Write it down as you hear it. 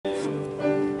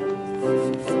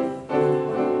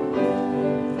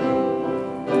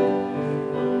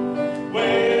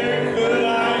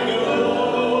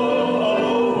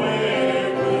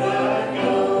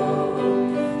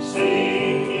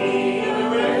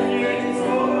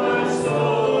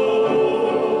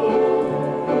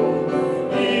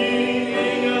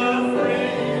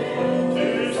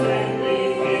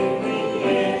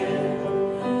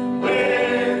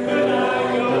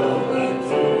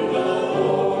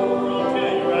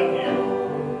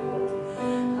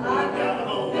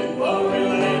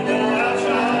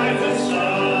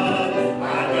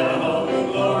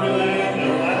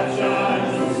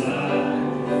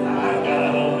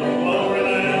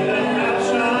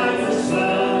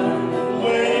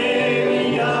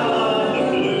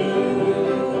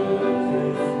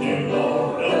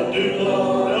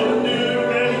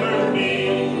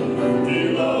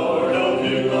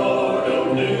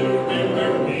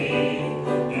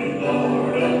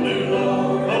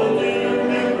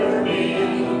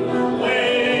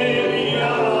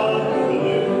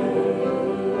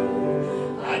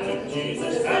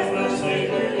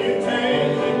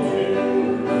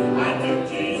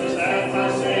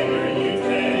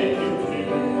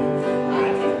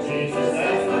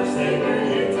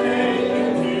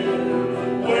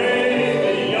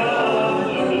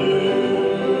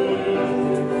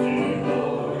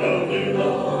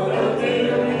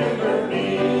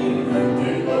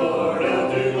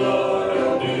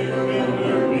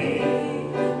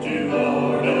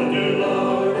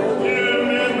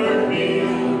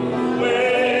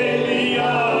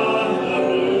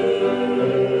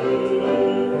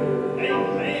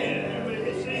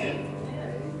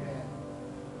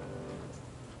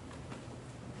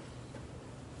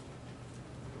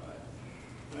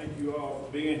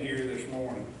being here this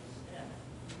morning.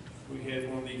 We had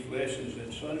one of these lessons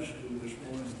in Sunday school this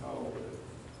morning called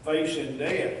Facing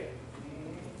Death.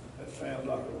 That sounds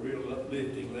like a real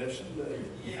uplifting lesson, doesn't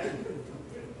it?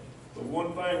 But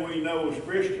one thing we know as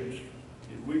Christians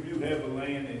is we do have a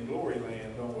land in glory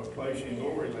land, or a place in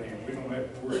glory land. We don't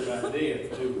have to worry about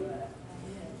death, do we?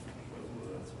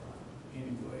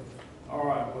 Anyway, all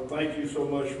right. Well, thank you so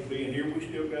much for being here. We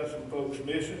still got some folks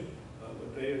missing,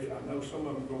 but I know some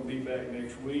of them are going to be back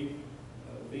next week.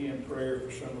 Be in prayer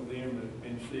for some of them that have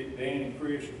been sick. Dan and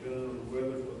Chris have been under the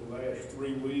weather for the last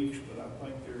 3 weeks, but I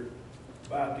think they're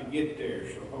about to get there,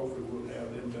 so hopefully we'll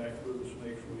have them back with us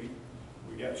next week.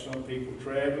 We got some people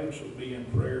traveling, so be in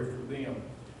prayer for them.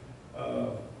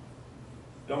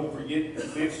 Don't forget the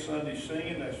 5th Sunday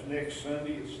singing. That's next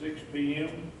Sunday at 6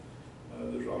 p.m.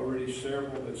 There's already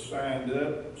several that signed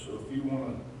up, so if you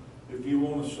want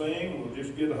to sing, we'll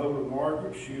just get a hold of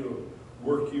Margaret. She'll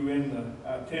work you in the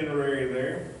itinerary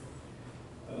there.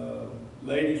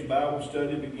 Ladies' Bible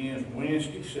study begins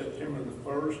Wednesday, September the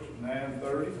 1st at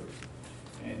 9:30.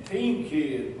 And Teen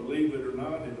Kids, believe it or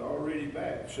not, is already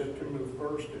back, September the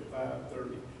 1st at 5:30.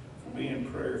 So be in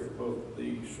prayer for both of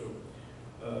these.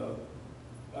 So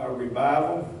our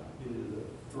revival is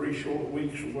 3 short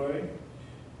weeks away.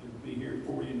 It'll be here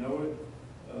before you know it.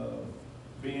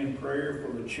 Be in prayer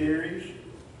for the Cherries.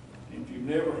 If you've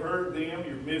never heard them,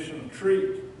 you're missing a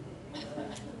treat.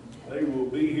 They will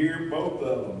be here, both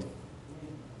of them.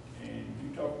 And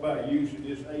you talk about using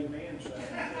this amen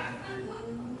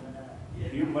sign.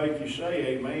 He'll make you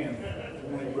say amen.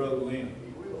 Won't he, Brother Lynn?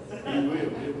 He will.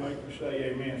 He'll make you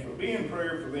say amen. So be in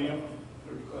prayer for them.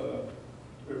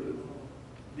 There's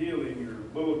a deal in your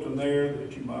bulletin there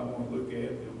that you might want to look at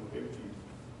that will help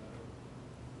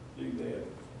you do that.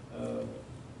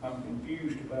 I'm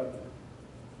confused about that.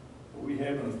 Are we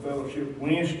having a fellowship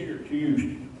Wednesday or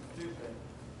Tuesday?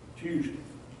 Tuesday.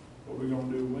 What are we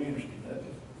going to do Wednesday?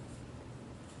 Nothing.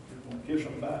 Just going to kiss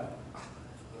them bye.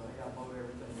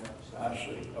 I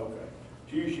see. Okay.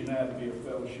 Tuesday night will be a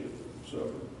fellowship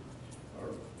supper or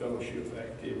fellowship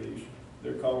activities.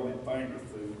 They're calling it finger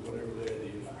food, whatever that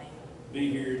is.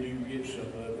 Be here and you can get some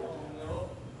of it.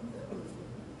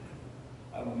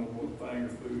 I don't know what finger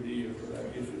food is, but I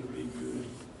guess it'll be good.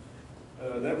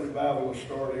 That revival will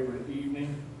start every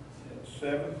evening at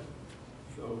 7.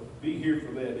 So be here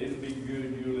for that. It'll be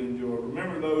good. You'll enjoy it.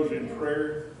 Remember those in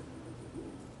prayer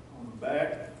on the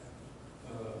back.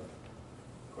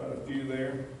 Quite a few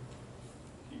there.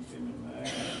 Keep them in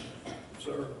mind.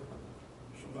 Sir,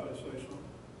 somebody say something?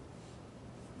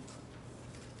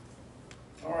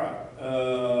 All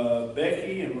right.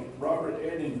 Becky and Robert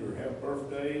Edinger have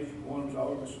birthdays. One's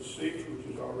August the 6th, which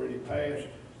is already passed.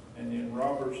 And then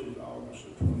Robert's is August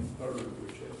the 23rd,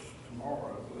 which is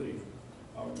tomorrow, I believe.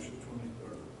 August the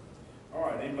 23rd. All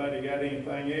right, anybody got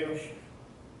anything else?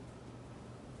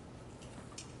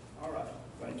 All right,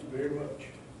 thank you very much.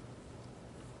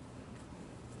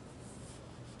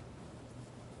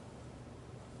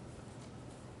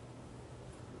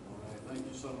 All right, thank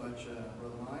you so much,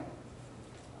 Brother Mike.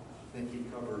 I think he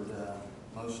covered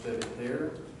most of it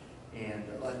there. And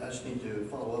I just need to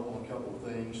follow up on a couple of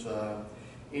things.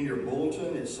 In your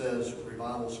bulletin, it says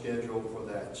revival schedule for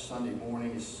that Sunday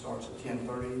morning. It starts at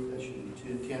 10:30. That should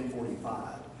be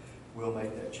 10:45. We'll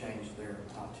make that change there,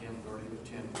 not 10:30, but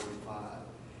 10:45.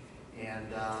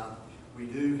 And we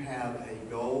do have a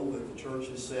goal that the church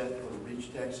has set for the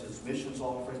Reach Texas missions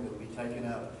offering that will be taken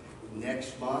up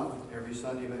next month, every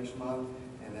Sunday of next month,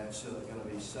 and that's going to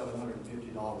be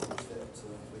 $750. That's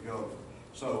the goal.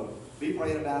 So be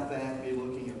praying about that. Be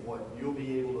looking at what you'll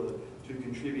be able to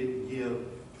contribute and give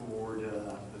toward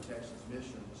the Texas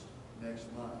missions next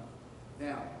month.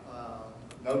 Now,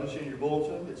 notice in your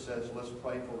bulletin it says let's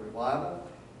pray for revival,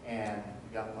 and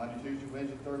you got Monday, Tuesday,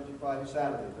 Wednesday, Thursday, Friday,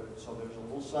 Saturday. So there's a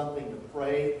little something to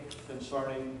pray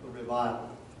concerning the revival,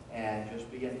 and just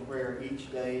be in prayer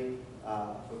each day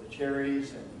for the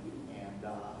Cherries and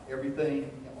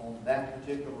everything on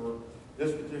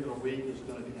this particular week is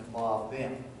going to involve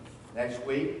them. Next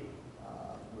week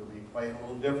we'll be praying a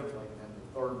little differently, and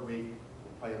the third week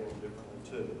we'll pray a little differently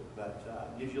too.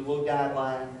 But gives you a little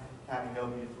guideline, kind of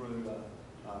help you through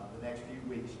the next few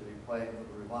weeks to be praying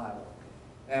for the revival.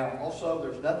 Now, also,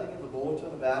 there's nothing in the bulletin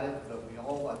about it, but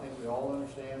I think we all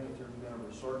understand that there's been a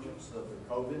resurgence of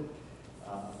the COVID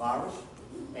virus.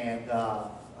 And,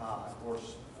 of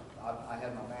course, I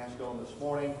had my mask on this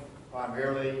morning.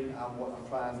 Primarily, I'm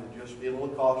trying to just be a little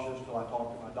cautious till I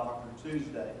talk to my doctor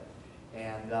Tuesday.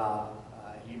 And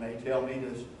he may tell me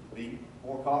to be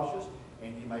more cautious,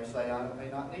 and he may say I may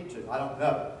not need to. I don't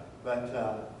know.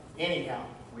 But anyhow,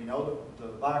 we know that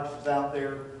the virus is out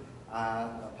there.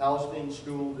 A Palestine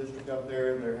school district up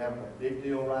there, they're having a big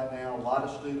deal right now. A lot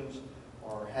of students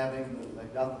are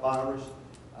they've got the virus.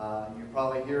 You're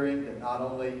probably hearing that not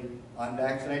only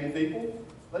unvaccinated people,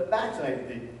 but vaccinated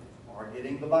people are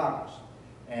getting the virus.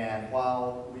 And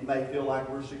while we may feel like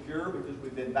we're secure because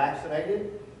we've been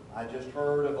vaccinated, I just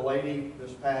heard of a lady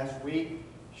this past week.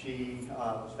 She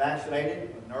was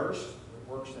vaccinated, a nurse that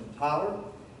works in Tyler,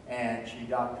 and she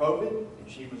got COVID, and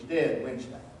she was dead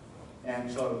Wednesday.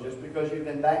 And so just because you've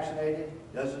been vaccinated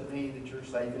doesn't mean that you're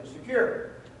safe and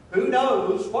secure. Who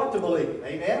knows what to believe?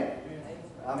 Amen?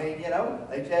 I mean, you know,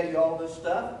 they tell you all this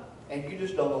stuff, and you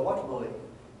just don't know what to believe.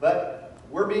 But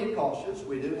we're being cautious.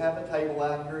 We do have a table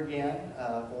out here again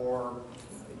for,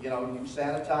 you know, you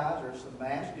sanitize or some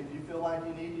masks if you feel like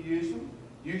you need to use them.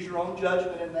 Use your own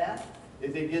judgment in that.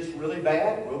 If it gets really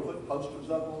bad, we'll put posters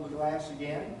up on the glass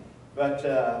again. But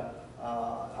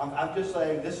I'm just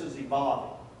saying this is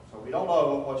evolving. So we don't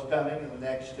know what's coming in the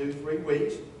next 2-3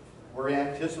 weeks. We're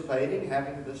anticipating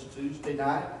having this Tuesday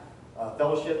night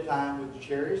fellowship time with the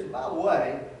Cherries. And by the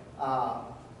way,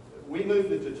 we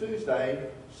moved it to Tuesday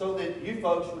so that you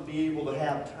folks would be able to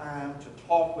have time to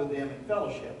talk with them in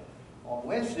fellowship. On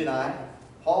Wednesday night,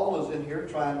 Paul is in here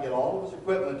trying to get all of his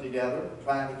equipment together,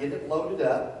 trying to get it loaded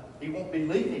up. He won't be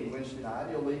leaving Wednesday night.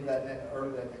 He'll leave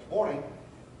early that next morning.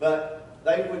 But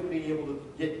they would be able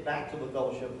to get back to the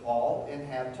fellowship hall and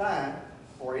have time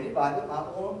for anybody that might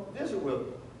want to visit with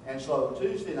them. And so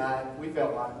Tuesday night, we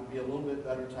felt like would be a little bit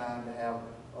better time to have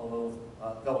a little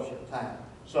fellowship time.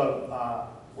 So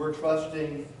we're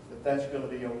trusting that that's going to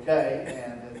be okay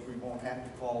and that we won't have to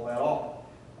call that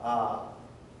off.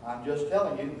 I'm just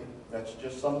telling you that that's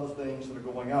just some of the things that are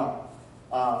going on.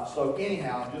 So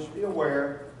anyhow, just be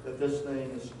aware that this thing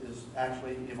is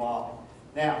actually evolving.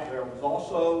 Now, there was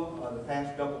also the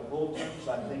past couple of bulletins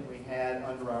I think we had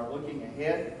under our looking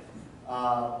ahead.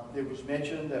 It was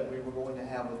mentioned that we were going to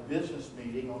have a business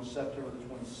meeting on September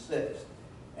the 26th.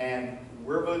 And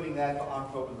we're moving that to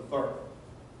October the 3rd.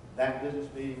 That business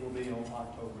meeting will be on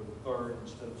October the 3rd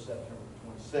instead of September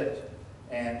the 26th.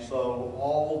 And so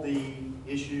all the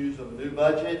issues of a new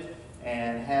budget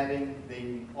and having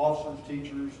the officers,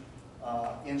 teachers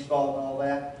installed and all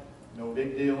that, no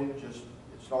big deal. Just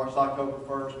it starts October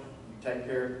 1st. You take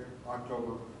care of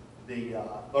October the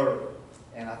 3rd.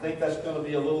 And I think that's going to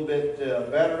be a little bit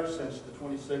better since the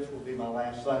 26th will be my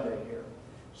last Sunday here.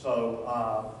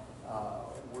 So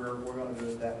we're going to do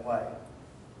it that way.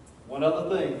 One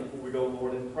other thing before we go,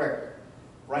 Lord, in prayer.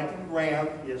 Franklin Graham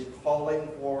is calling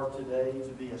for today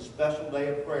to be a special day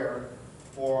of prayer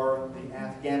for the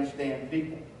Afghanistan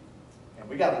people. And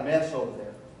we got a mess over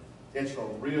there. It's a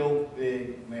real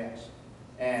big mess.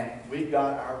 And we've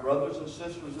got our brothers and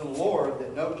sisters in the Lord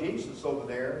that know Jesus over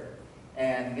there.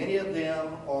 And many of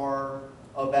them are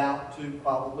about to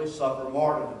probably suffer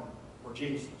martyrdom for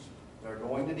Jesus. They're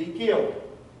going to be killed.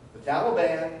 The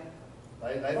Taliban,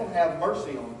 they don't have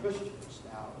mercy on Christians.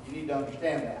 Now, you need to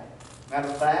understand that. Matter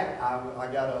of fact,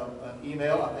 I got an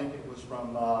email, I think it was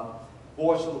from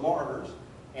Voice of the Martyrs,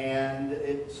 and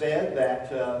it said that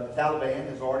the Taliban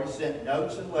has already sent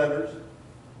notes and letters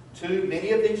to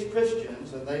many of these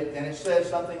Christians, and it says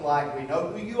something like, "We know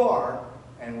who you are,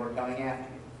 and we're coming after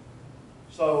you."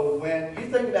 So when you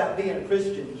think about being a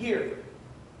Christian here,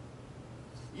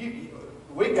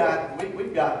 we've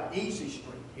got Easy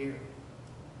Street here.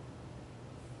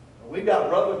 We've got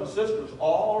brothers and sisters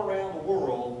all around the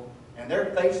world, and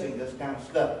they're facing this kind of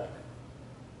stuff.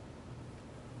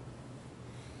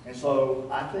 And so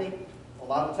I think a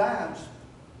lot of times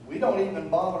we don't even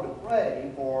bother to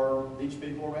pray for these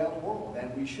people around the world,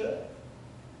 and we should.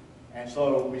 And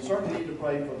so we certainly need to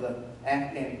pray for the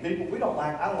Afghan people.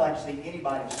 I don't like to see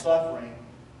anybody suffering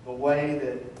the way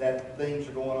that things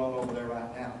are going on over there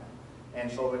right now. And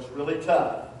so it's really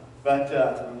tough. But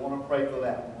we want to pray for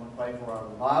that. We want to pray for our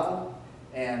revival.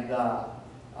 And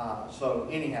so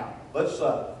anyhow, let's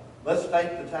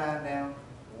take the time now.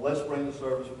 Let's bring the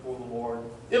service before the Lord.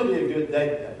 It'll be a good day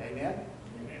today. Amen?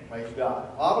 Amen. Praise God.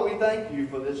 Father, we thank you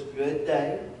for this good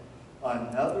day.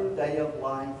 Another day of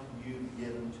life you've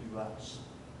given to us.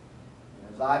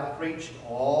 As I've preached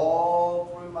all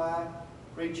through my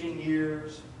preaching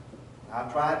years,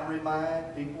 I've tried to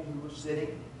remind people who were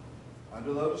sitting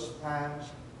under those times,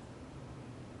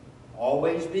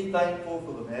 always be thankful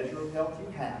for the measure of health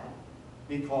you have,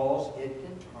 because it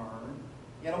can turn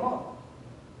in a moment.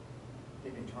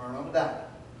 It can turn on a dime.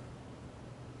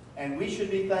 And we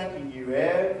should be thanking you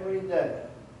every day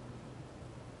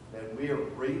that we are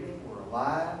breathing, we're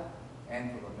alive,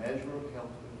 and for the measure of health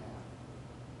we have.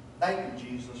 Thank you,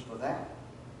 Jesus, for that.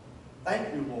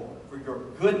 Thank you, Lord, for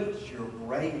your goodness, your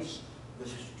grace, the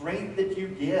strength that you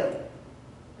give.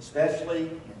 especially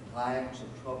in times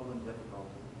of trouble and difficulty.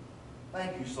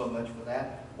 Thank you so much for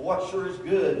that. Boy, it sure is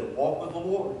good to walk with the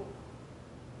Lord.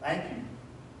 Thank you,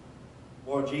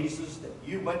 Lord Jesus, that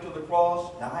you went to the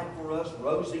cross, died for us,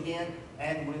 rose again,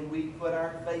 and when we put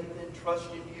our faith and trust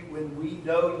in you, when we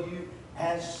know you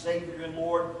as Savior and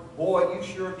Lord, boy, you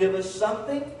sure give us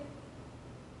something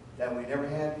that we never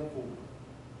had before.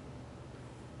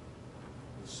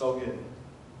 It's so good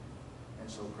and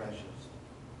so precious.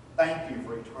 Thank you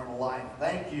for eternal life.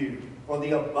 Thank you for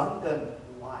the abundant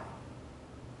life,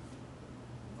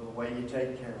 for the way you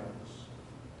take care of us.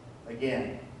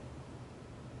 Again,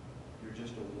 you're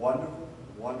just a wonderful,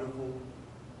 wonderful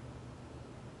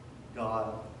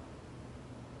God.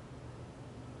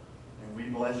 And we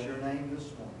bless your name this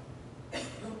morning.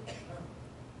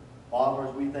 Father,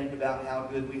 as we think about how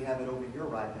good we have it over here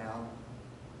right now,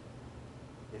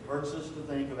 it hurts us to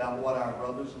think about what our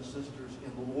brothers and sisters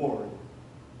in the Lord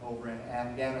over in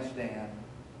Afghanistan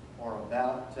are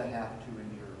about to have to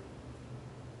endure.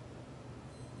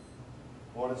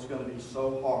 Lord, it's going to be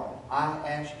so hard. I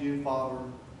ask you, Father,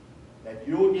 that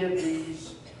you'll give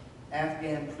these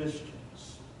Afghan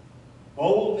Christians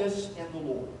boldness in the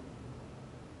Lord.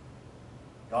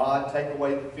 God, take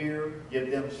away the fear. Give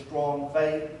them strong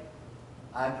faith.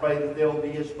 I pray that they'll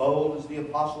be as bold as the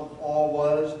Apostle Paul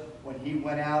was when he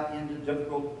went out into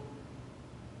difficult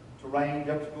terrain,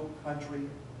 difficult country.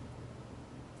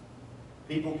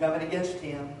 People coming against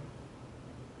him.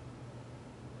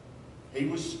 He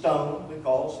was stoned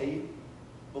because he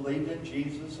believed in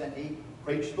Jesus and he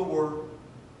preached the Word.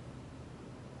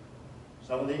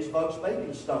 Some of these folks may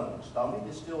be stoned. Stoning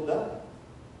is still done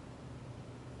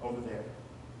over there.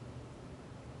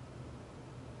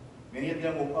 Many of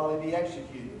them will probably be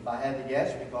executed, if I had to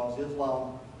guess, because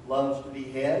Islam loves to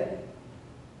behead.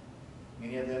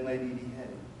 Many of them may be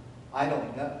beheaded. I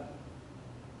don't know.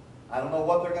 I don't know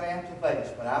what they're going to have to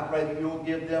face, but I pray that you'll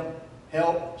give them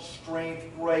help, strength,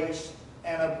 grace,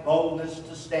 and a boldness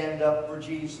to stand up for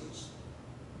Jesus.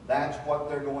 That's what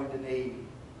they're going to need.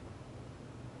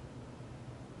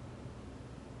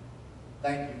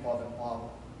 Thank you for them, Father.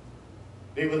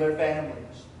 Be with their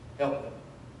families. Help them.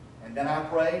 And then I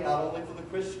pray not only for the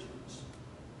Christians,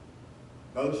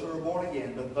 those who are born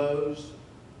again, but those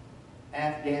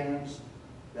Afghans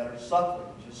that are suffering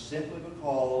just simply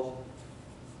because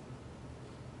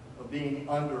of being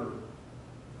under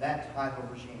that type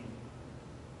of regime.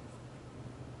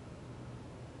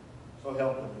 So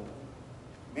help them, Lord.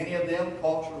 Many of them,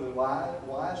 culturally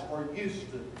wise, are used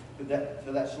to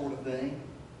that sort of thing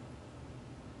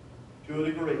to a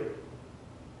degree.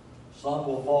 Some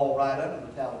will fall right under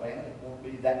the Taliban. It won't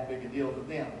be that big a deal to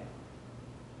them.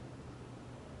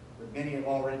 But many have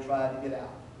already tried to get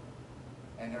out.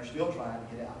 And they're still trying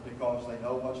to get out because they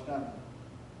know what's coming.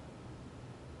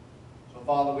 So,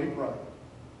 Father, we pray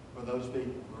for those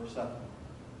people who are suffering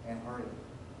and hurting.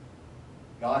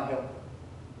 God, help them.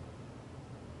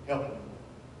 Help them.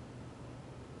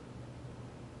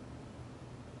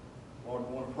 Lord,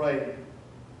 we want to pray,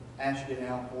 ask you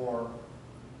now for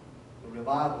the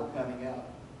revival coming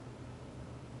up.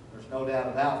 There's no doubt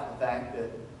about the fact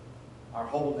that our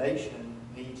whole nation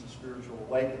needs a spiritual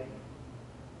awakening.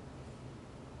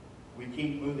 We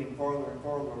keep moving further and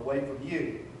further away from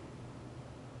you.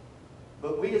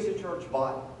 But we as a church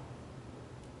body,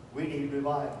 we need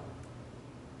revival.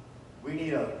 We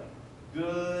need a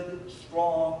good,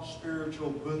 strong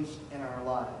spiritual boost in our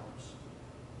lives.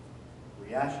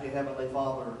 We ask you, Heavenly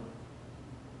Father,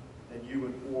 that you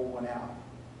would pour one out.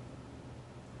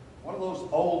 One of those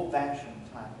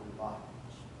old-fashioned type of revivals.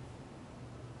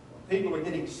 When people are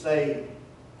getting saved,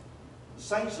 the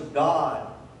saints of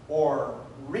God are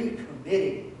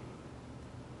recommitting,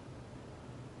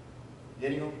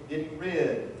 getting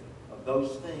rid of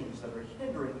those things that are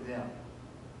hindering them,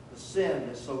 the sin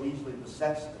that so easily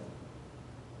besets them.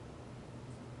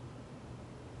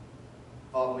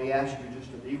 Father, we ask you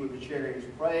just to be with the Cherries.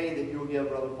 Pray that you'll give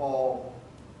Brother Paul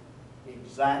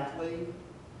exactly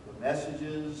the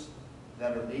messages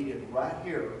that are needed right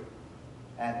here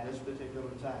at this particular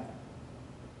time.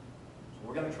 So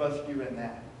we're going to trust you in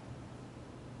that.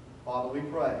 Father, we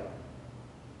pray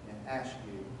and ask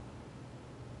you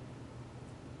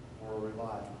for a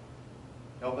revival.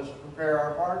 Help us to prepare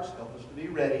our hearts. Help us to be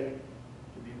ready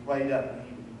to be prayed up. We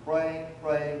need to be praying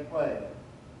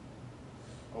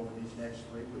over these next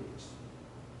 3 weeks.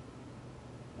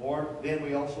 Lord, then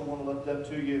we also want to lift up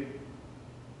to you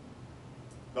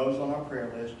those on our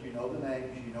prayer list. You know the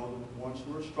names. You know the ones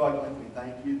who are struggling. We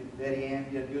thank you that Betty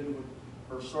Ann did good with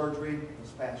her surgery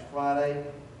this past Friday.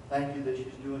 Thank you that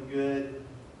she's doing good.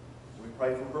 We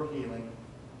pray for her healing.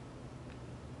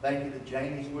 Thank you that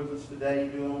Janie's with us today,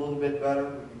 doing a little bit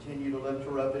better. We continue to lift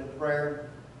her up in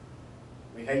prayer.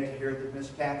 We hate to hear that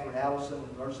Miss Catherine Allison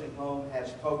in the nursing home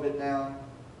has COVID now.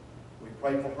 We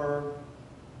pray for her.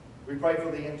 We pray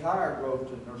for the entire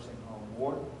Groveton nursing home,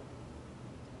 Lord.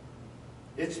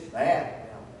 It's bad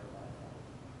down there right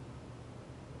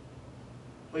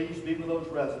now. Please be with those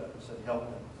residents and help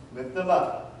them. Lift them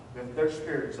up. Lift their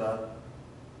spirits up.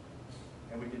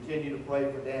 And we continue to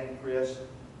pray for Dan and Chris.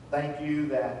 Thank you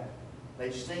that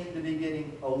they seem to be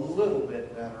getting a little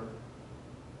bit better.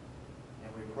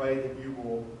 And we pray that you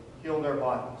will heal their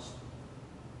bodies.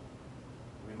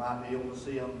 We might be able to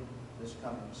see them this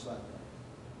coming Sunday.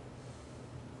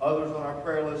 Others on our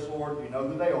prayer list, Lord, you know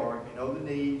who they are. You know the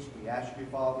needs. We ask you,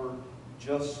 Father,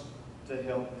 just to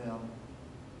help them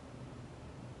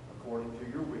according to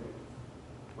your will.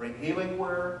 Bring healing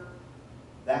where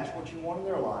that's what you want in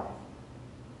their life.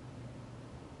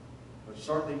 But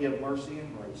certainly give mercy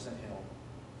and grace and help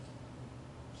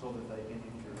so that they can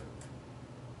endure.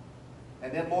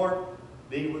 And then, Lord,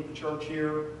 be with the church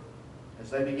here as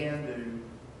they begin to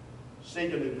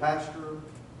seek a new pastor.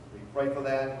 We pray for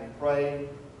that. We pray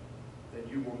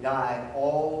that you will guide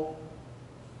all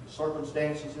the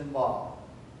circumstances involved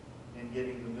in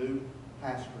getting the new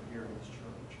pastor here in this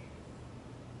church.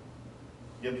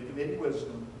 Give the committee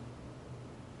wisdom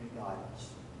and guidance.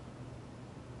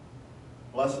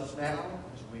 Bless us now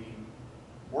as we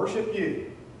worship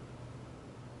you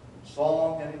in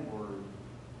song and in word.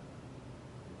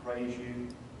 We praise you,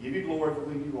 give you glory for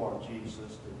who you are,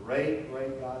 Jesus, the great,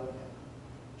 great God of heaven.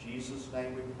 In Jesus'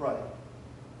 name we pray.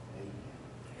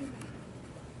 Amen.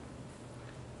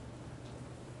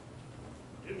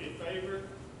 Do me a favor,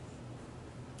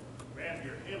 grab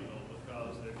your hymnal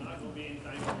because there's not going to be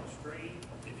anything on the screen.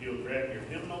 If you'll grab your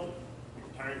hymnal,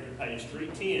 turn to page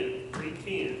 310.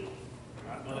 310.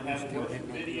 I'm not going to have a worship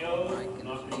video. I'm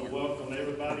not going to welcome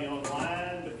everybody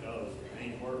online because it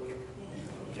ain't working.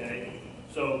 Okay?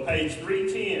 So page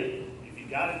 310. If you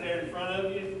got it there in front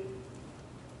of you,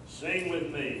 sing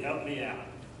with me. Help me out.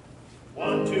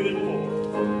 1, 2, and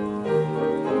 4.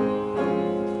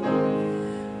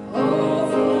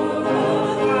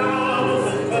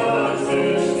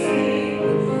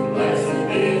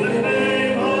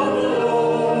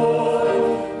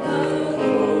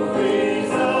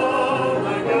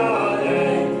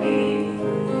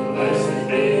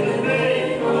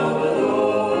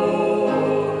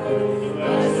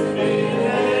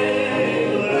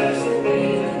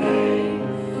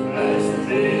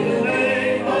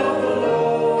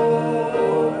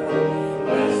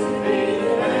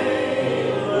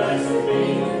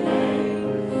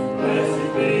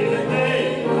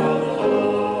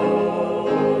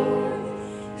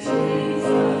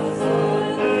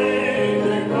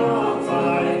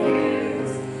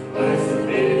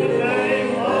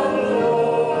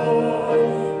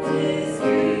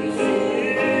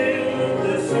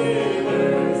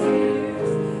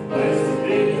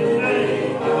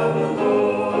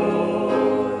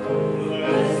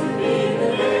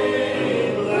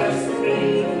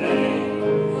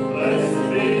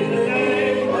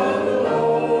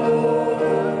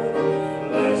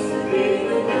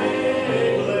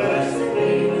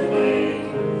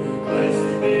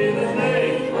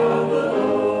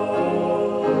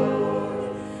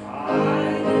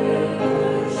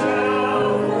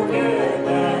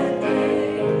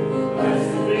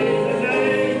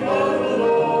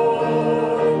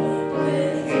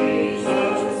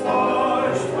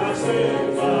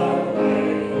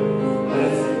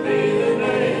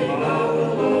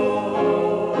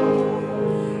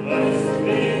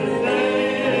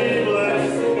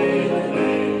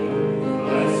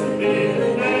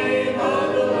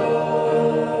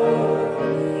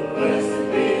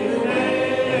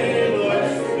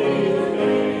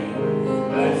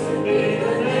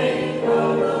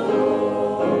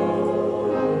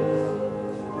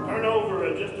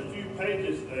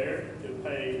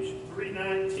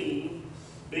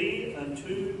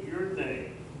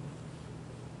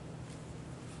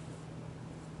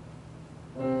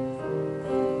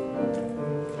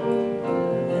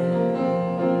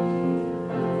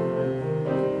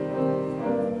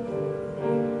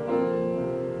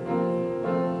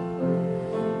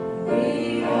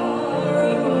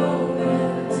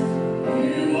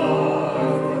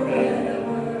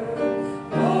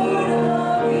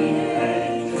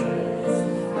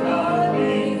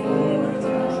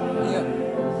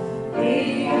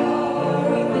 We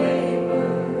are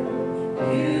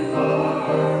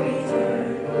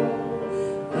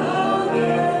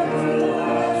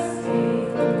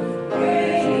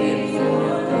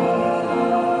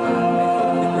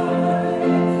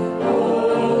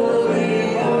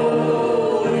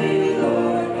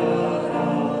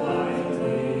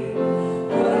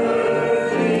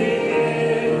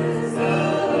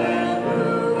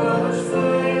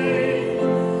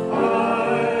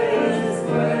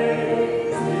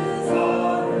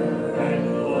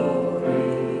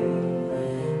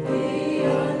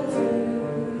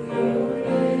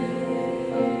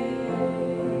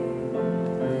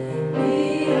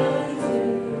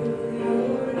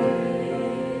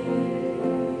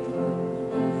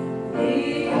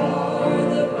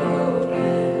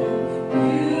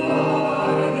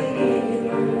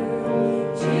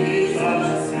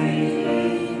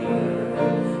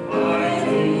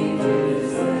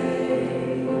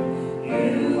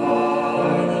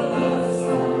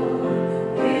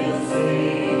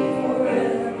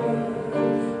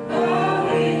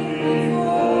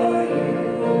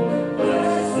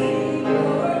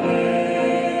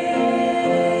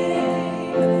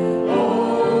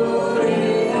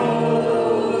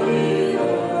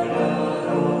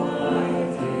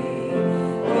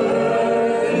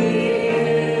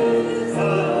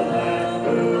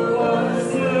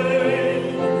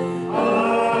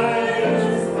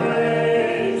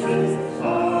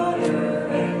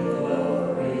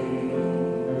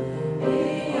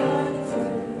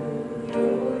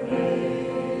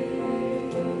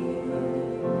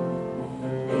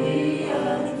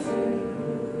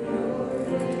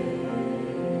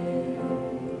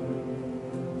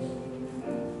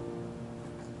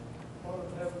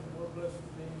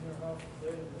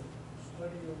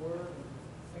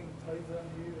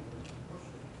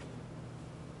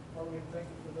Father, we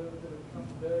thank you for those that have come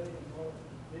today, and Lord,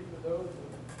 be with those that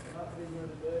will not be here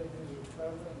today, due to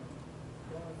traveling,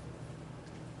 illnesses,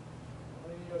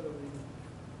 or any other reason.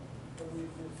 So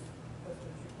we just ask that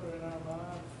you put in our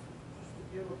minds just to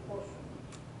give a portion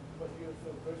of what you have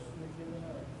so graciously given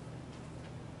us.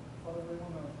 Father, we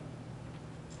want to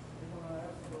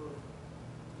ask for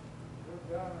your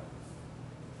guidance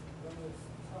when this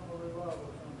summer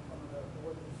revival comes coming up.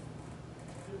 Lord, just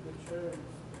give the church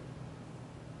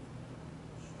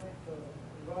strength to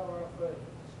revive our faith.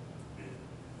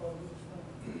 Father, we just want to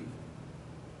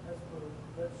ask for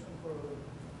protection for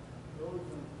those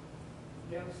in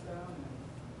Afghanistan and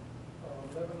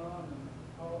Lebanon and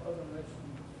all other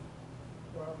nations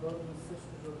where our brothers and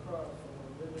sisters of Christ are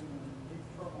living in deep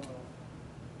turmoil.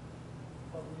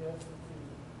 Father, we ask that you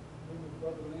be with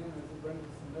Brother Lynn as he brings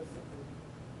us the message that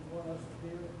you want us to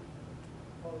hear.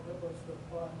 Father, help us to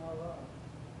apply in our lives.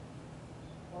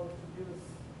 Father, forgive us the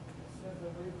sins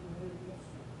that we've committed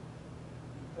against you.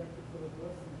 And thank you for the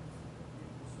blessings you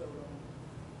bestowed on us.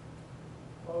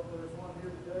 Father, there's one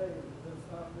here today that does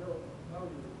not know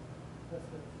you. That's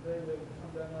that today they can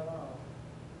come down that aisle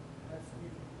and ask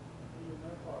you to be in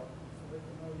their heart so they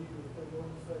can know you as their Lord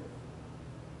and Savior.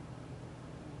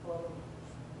 And Father,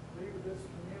 be with this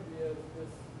community as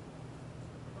this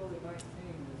COVID-19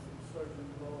 is surging,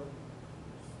 Lord.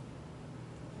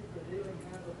 Keep your healing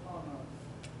hands upon us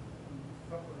and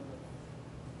comfort us.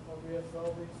 Lord, we ask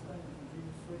all these things in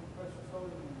Jesus' sweet, precious,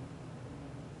 holy name.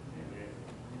 Amen.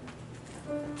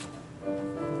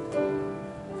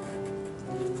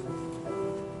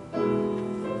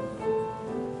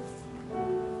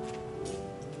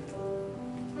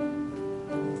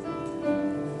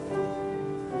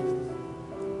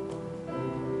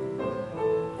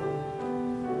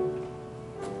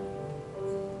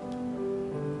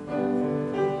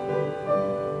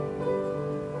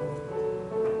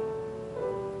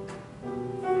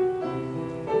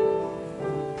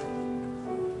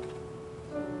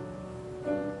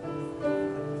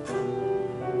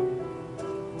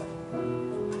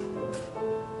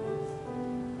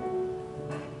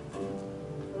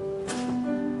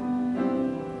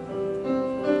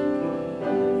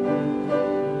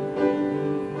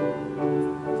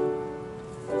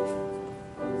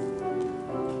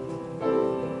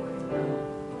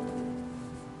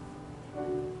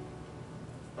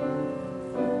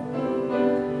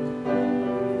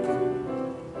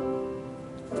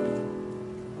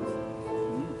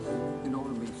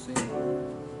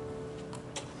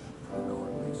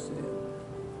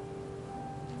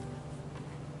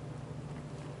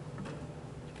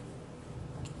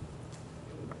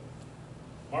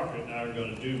 Margaret and I are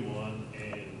going to do one,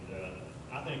 and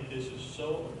I think this is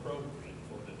so appropriate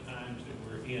for the times that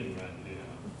we're in right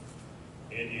now.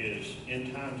 It is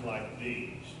in times like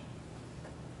these.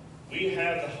 We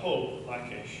have the hope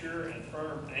like a sure and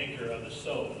firm anchor of the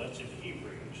soul. That's in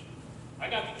Hebrews. I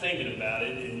got to thinking about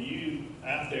it, and you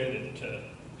out there that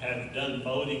have done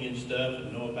boating and stuff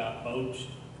and know about boats,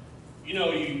 you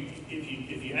know, if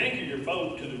you anchor your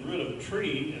boat to the root of a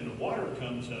tree and the water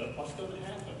comes up, what's going to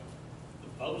happen? The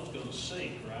boat's going to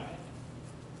sink, right?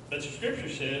 But the scripture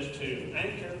says to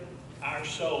anchor our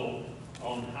soul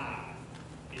on high.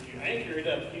 If you anchor it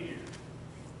up here,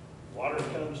 water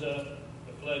comes up,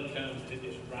 the flood comes, it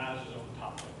just rises on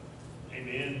top of it.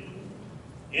 Amen?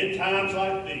 In times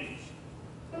like these,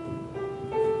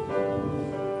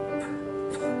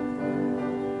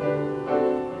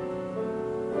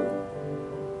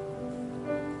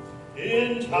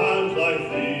 in times like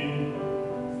these,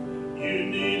 you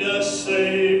need a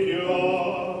Savior.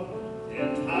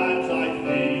 In times like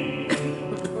these,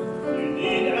 you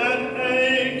need an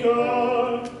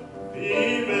anchor.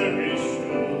 Be very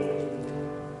sure.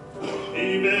 Be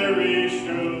very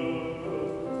sure.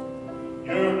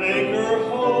 Your anchor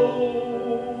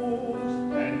holds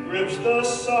and grips the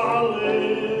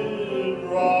solid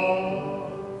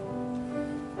rock.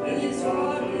 His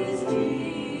rock is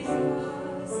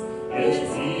Jesus. Yes,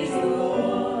 He's the one.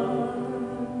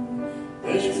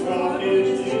 This rock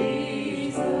is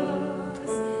Jesus,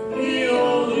 the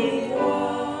only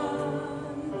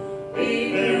one.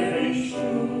 Be very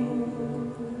sure.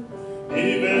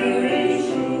 Be very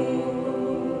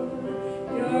sure.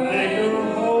 Your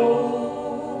anchor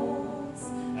holds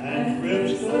and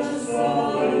grips the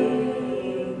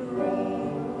solid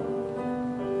rock.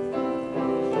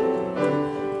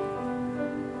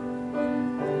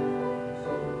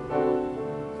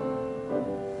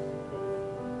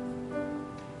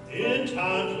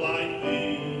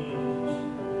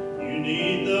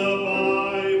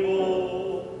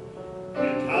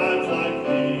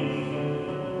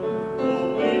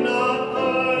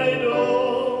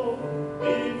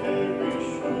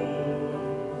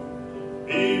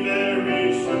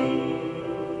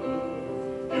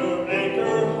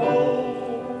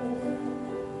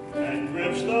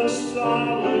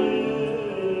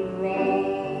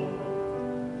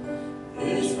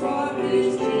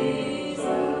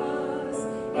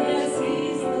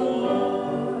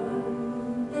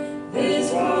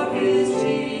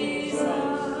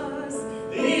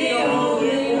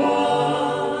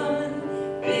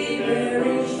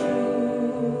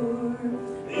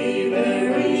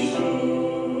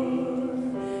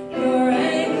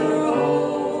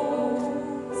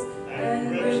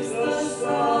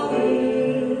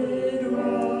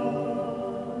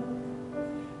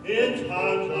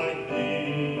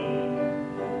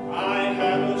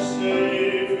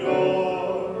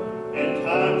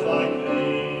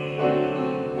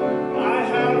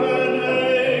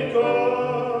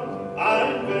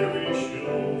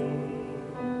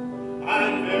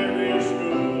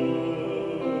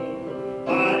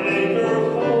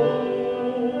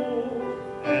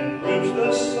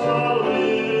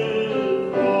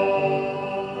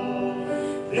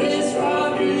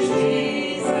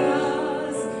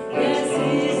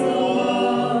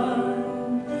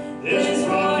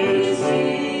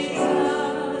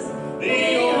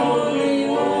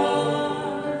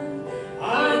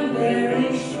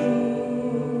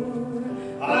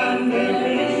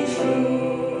 very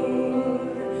sure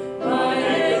my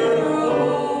anchor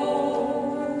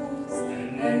holds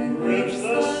and grips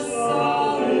the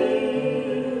solid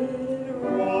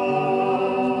rock.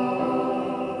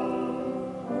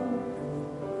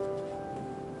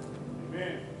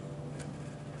 Amen.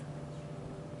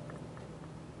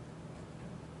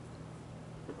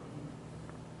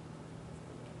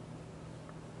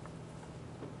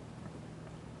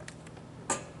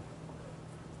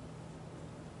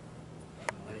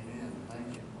 Amen. Thank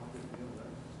you.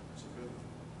 That's a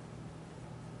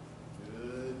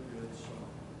good song.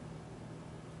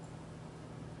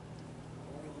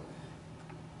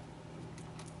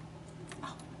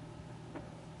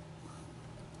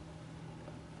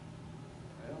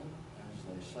 Well, as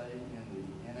they say in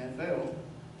the NFL,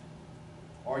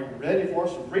 are you ready for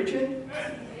some preaching?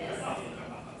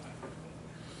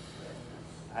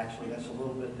 Actually, that's a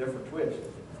little bit different twist.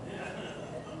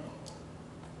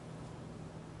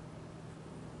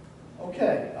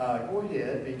 Okay, go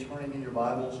ahead, be turning in your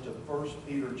Bibles to 1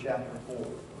 Peter chapter 4. 1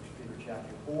 Peter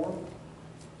chapter 4.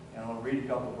 And I'll read a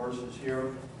couple of verses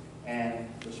here. And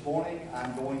this morning,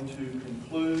 I'm going to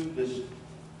conclude this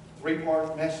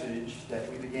three-part message that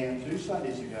we began 2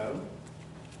 Sundays ago.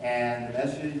 And the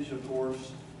message, of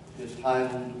course, is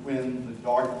titled, When the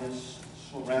Darkness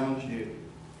Surrounds You.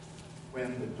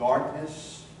 When the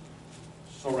Darkness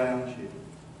Surrounds You.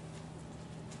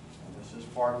 And this is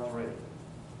part 3.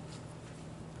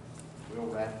 We'll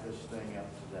wrap this thing up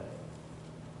today.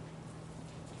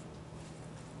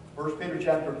 1 Peter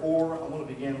chapter 4, I'm going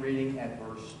to begin reading at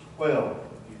verse 12.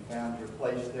 You found your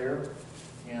place there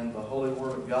in the Holy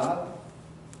Word of God.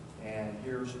 And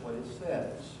here's what it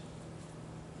says.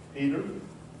 Peter,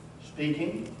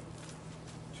 speaking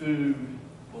to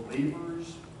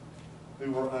believers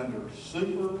who were under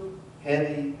super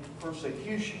heavy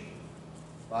persecution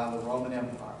by the Roman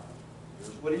Empire.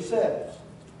 Here's what he says.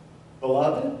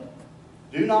 Beloved,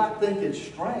 do not think it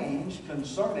strange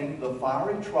concerning the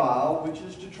fiery trial which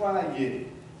is to try you,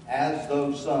 as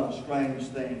though some strange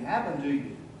thing happened to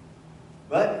you.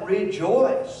 But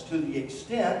rejoice to the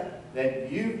extent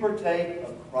that you partake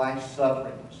of Christ's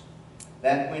sufferings,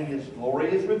 that when His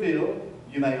glory is revealed,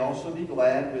 you may also be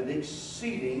glad with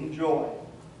exceeding joy.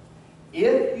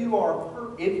 If you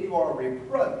are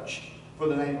reproached for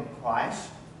the name of Christ,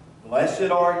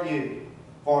 blessed are you,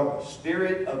 for the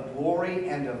Spirit of glory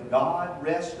and of God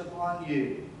rests upon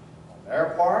you. On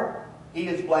their part, He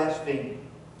is blasphemed,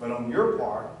 but on your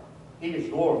part, He is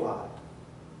glorified.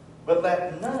 But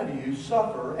let none of you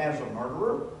suffer as a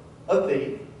murderer, a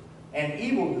thief, an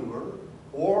evildoer,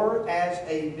 or as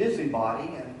a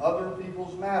busybody in other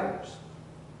people's matters.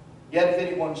 Yet if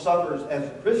anyone suffers as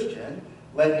a Christian,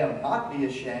 let him not be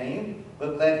ashamed,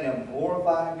 but let him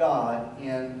glorify God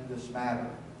in this matter.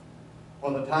 For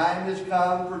the time has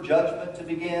come for judgment to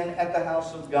begin at the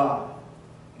house of God.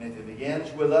 And if it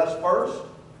begins with us first,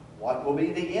 what will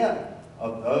be the end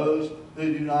of those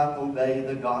who do not obey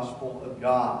the gospel of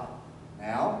God?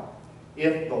 Now,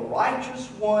 if the righteous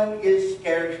one is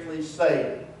scarcely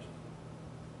saved,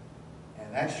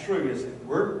 and that's true, isn't it?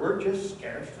 We're just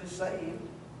scarcely saved.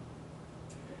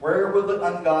 Where will the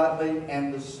ungodly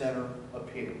and the sinner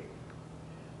appear?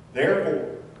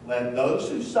 Therefore, let those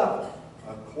who suffer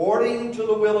according to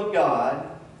the will of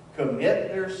God commit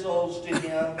their souls to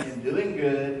Him in doing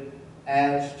good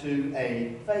as to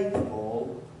a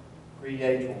faithful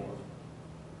Creator.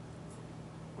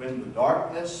 When the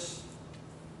darkness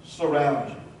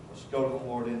surrounds you. Let's go to the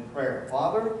Lord in prayer.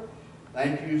 Father,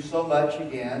 thank you so much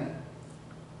again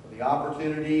for the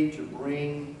opportunity to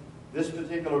bring this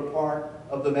particular part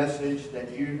of the message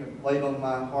that you have laid on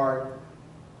my heart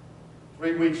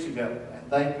 3 weeks ago. And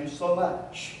thank you so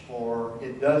much, for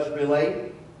it does relate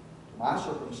to my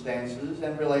circumstances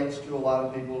and relates to a lot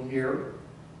of people here.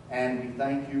 And we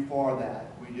thank you for that.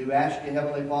 We do ask you,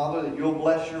 Heavenly Father, that you'll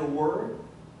bless your word.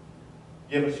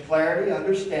 Give us clarity,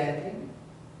 understanding.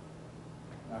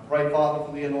 And I pray, Father,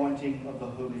 for the anointing of the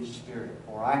Holy Spirit.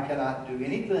 For I cannot do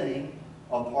anything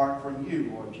apart from you,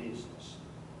 Lord Jesus.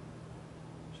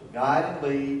 So guide and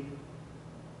lead.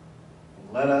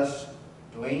 And let us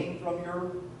glean from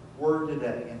your word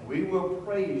today. And we will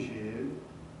praise you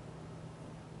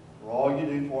for all you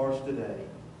do for us today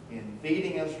in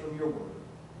feeding us from your word.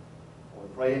 We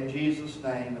pray in Jesus'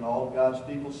 name, and all of God's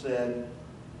people said,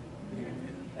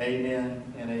 amen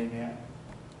and amen.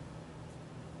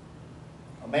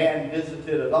 A man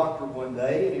visited a doctor one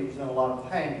day, and he was in a lot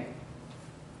of pain.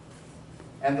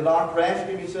 And the doctor asked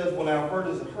him, he says, well, now, where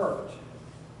does it hurt?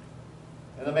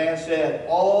 And the man said,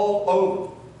 all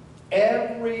over.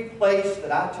 Every place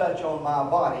that I touch on my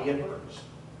body, it hurts.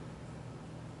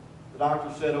 The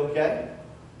doctor said, okay.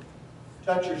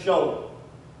 Touch your shoulder.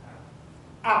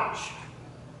 Ouch.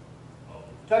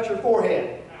 Touch your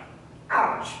forehead.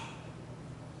 Ouch.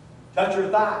 Touch your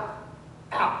thigh.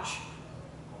 Ouch.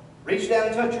 Reach down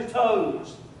and touch your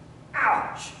toes.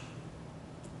 Ouch.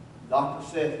 The doctor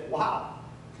said, wow,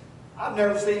 I've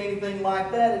never seen anything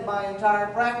like that in my entire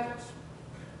practice.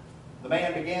 The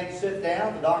man began to sit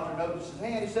down. The doctor noticed his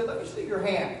hand. He said, let me see your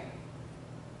hand.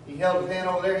 He held his hand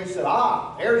over there. He said,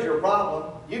 ah, there's your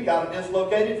problem. You've got a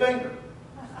dislocated finger.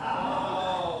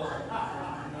 Oh,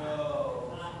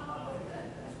 no.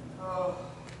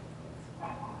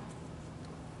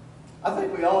 I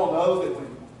think we all know that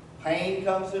when pain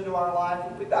comes into our life,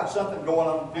 if we've got something going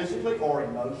on physically or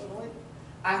emotionally,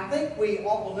 I think we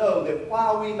all know that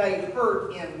while we may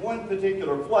hurt in one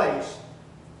particular place,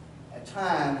 at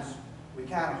times we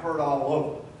kind of hurt all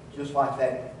over, just like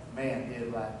that man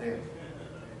did right there.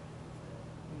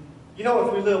 You know,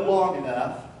 if we live long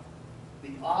enough,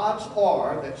 the odds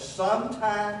are that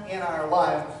sometime in our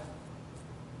life,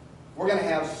 we're going to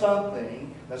have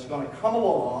something that's going to come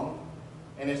along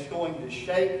and it's going to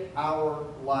shake our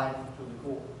life to the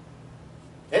core.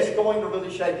 It's going to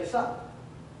really shake us up.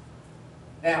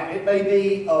 Now, it may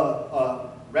be a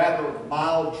rather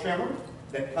mild tremor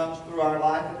that comes through our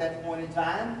life at that point in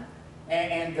time,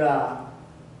 and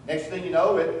next thing you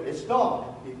know, it's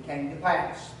gone. It came to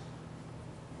pass.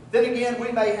 Then again,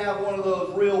 we may have one of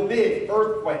those real big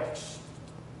earthquakes,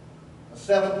 a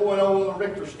 7.0 on the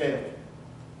Richter scale,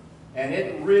 and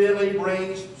it really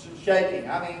brings some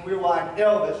shaking. I mean, we're like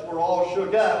Elvis, we're all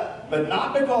shook up, but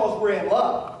not because we're in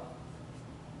love,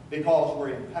 because we're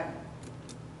in pain.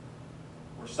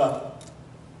 We're suffering.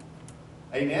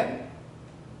 Amen?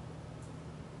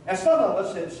 Now, some of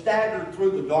us have staggered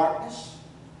through the darkness.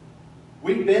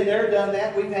 We've been there, done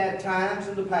that. We've had times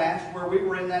in the past where we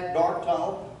were in that dark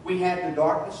tunnel. We had the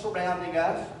darkness surrounding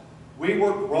us. We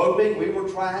were groping. We were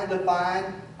trying to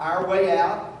find our way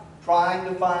out, trying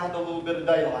to find a little bit of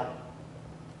daylight.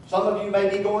 Some of you may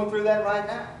be going through that right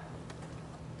now.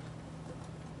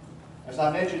 As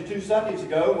I mentioned 2 Sundays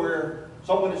ago, where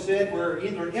someone has said we're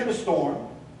either in a storm,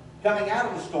 coming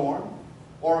out of a storm,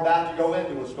 or about to go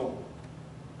into a storm.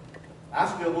 I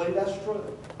still believe that's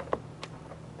true.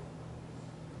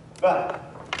 But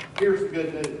here's the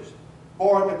good news.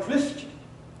 For the Christian,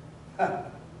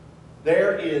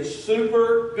 there is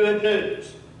super good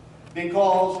news.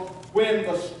 Because when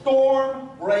the storm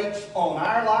breaks on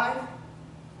our life,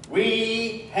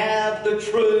 we have the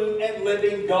true and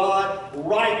living God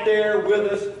right there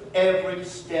with us every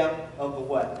step of the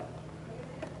way.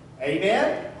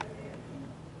 Amen?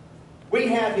 We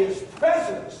have His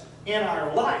presence in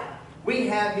our life. We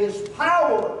have His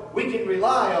power we can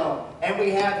rely on. And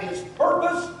we have His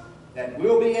purpose that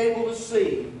we'll be able to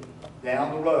see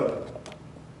down the road.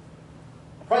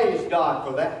 Praise God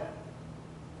for that.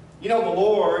 You know, the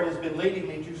Lord has been leading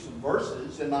me to some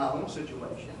verses in my own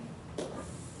situation.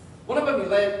 One of them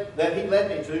that He led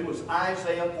me to was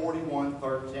Isaiah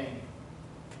 41:13.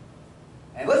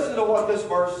 And listen to what this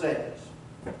verse says.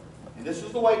 And this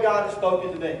is the way God has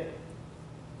spoken to me.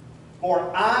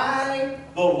 For I,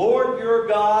 the Lord your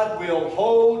God, will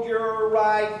hold your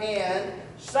right hand,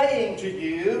 saying to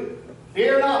you,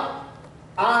 fear not,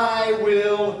 I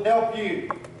will help you.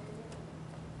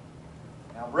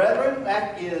 Now, brethren,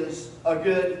 that is a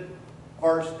good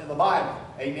verse in the Bible.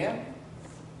 Amen?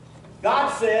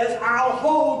 God says, I'll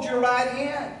hold your right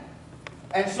hand.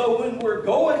 And so when we're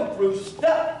going through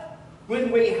stuff,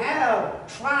 when we have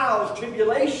trials,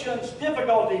 tribulations,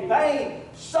 difficulty, pain,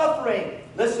 suffering,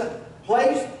 listen,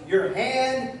 place your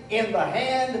hand in the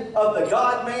hand of the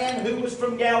God-man who was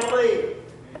from Galilee.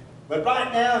 But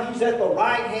right now, He's at the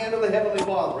right hand of the Heavenly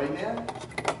Father. Amen?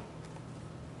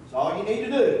 That's all you need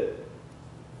to do.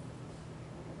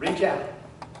 Reach out.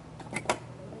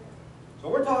 So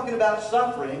we're talking about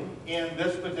suffering in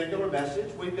this particular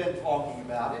message. We've been talking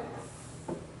about it.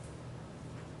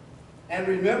 And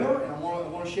remember, and I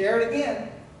want to share it again,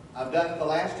 I've done it the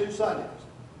last 2 Sundays.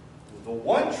 The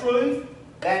one truth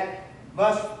that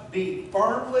must be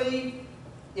firmly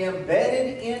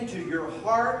embedded into your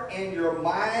heart and your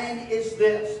mind is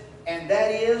this, and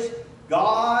that is,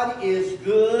 God is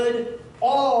good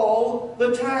all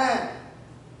the time.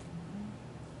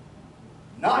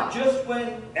 Not just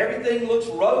when everything looks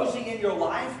rosy in your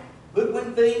life, but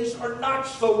when things are not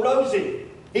so rosy.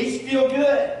 He's still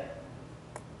good.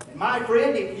 And my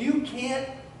friend, if you can't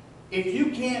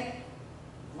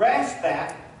grasp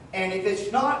that, and if it's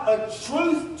not a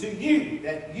truth to you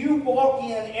that you walk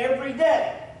in every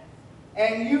day,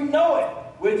 and you know it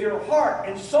with your heart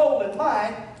and soul and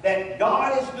mind, that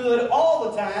God is good all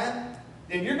the time,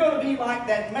 then you're going to be like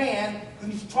that man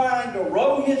who's trying to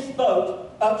row his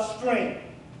boat upstream.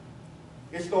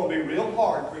 It's going to be real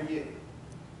hard for you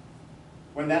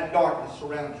when that darkness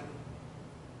surrounds you.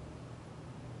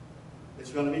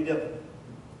 It's going to be difficult.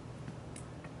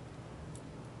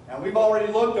 Now, we've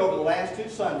already looked over the last 2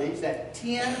 Sundays at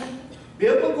 10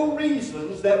 biblical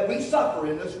reasons that we suffer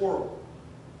in this world.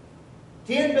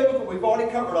 10 biblical, we've already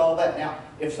covered all that. Now,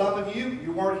 if some of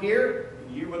you weren't here,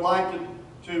 and you would like to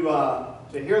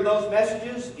hear those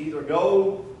messages, either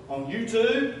go on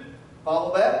YouTube,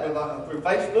 follow that through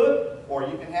Facebook, or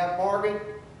you can have Margaret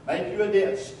make you a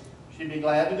disc. She'd be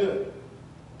glad to do it.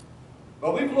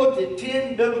 But we've looked at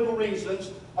 10 biblical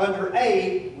reasons under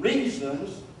A,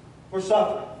 reasons for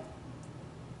suffering.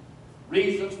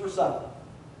 Reasons for suffering.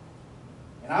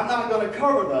 And I'm not going to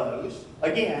cover those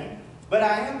again, but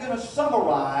I am going to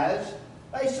summarize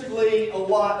basically a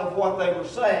lot of what they were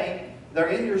saying. They're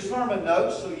in your sermon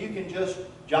notes, so you can just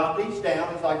jot these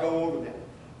down as I go over them.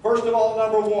 First of all,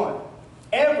 number 1,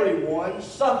 everyone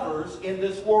suffers in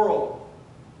this world.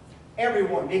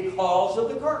 Everyone, because of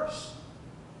the curse.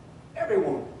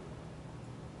 Everyone.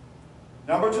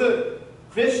 Number 2,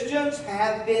 Christians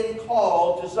have been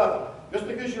called to suffer. Just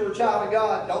because you're a child of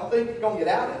God, don't think you're going to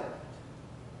get out of it.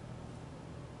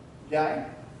 Okay?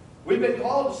 We've been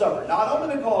called to suffer. Not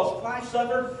only because Christ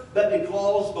suffered, but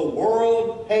because the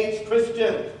world hates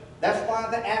Christians. That's why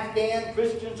the Afghan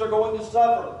Christians are going to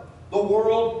suffer. The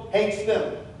world hates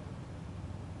them.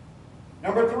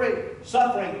 Number 3,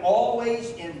 suffering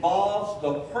always involves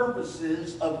the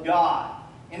purposes of God.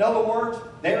 In other words,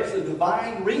 there's a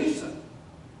divine reason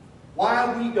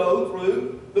why we go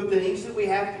through the things that we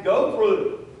have to go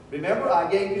through. Remember,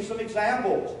 I gave you some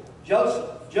examples.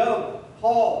 Joseph, Job,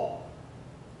 Paul.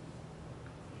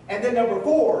 And then number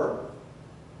 4,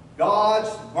 God's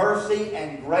mercy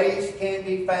and grace can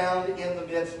be found in the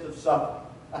midst of suffering.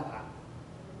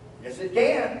 Yes, it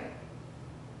can.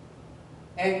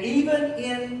 And even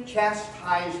in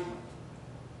chastisement,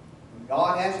 when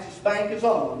God has to spank His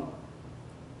own,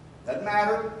 doesn't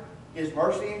matter. His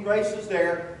mercy and grace is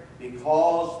there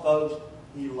because, folks,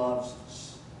 He loves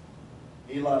us.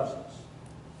 He loves us.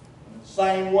 In the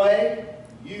same way,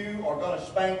 you are going to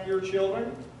spank your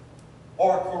children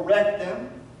or correct them.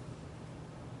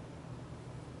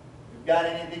 If you've got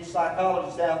any of these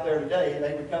psychologists out there today,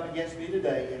 they would come against me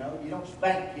today. You don't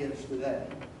spank kids today.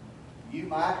 You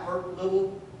might hurt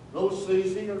little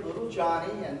Susie or little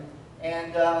Johnny,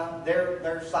 and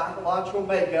their psychological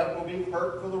makeup will be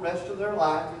hurt for the rest of their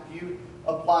life if you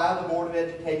apply the Board of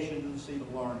Education to the seat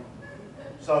of learning.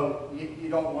 So you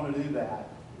don't want to do that.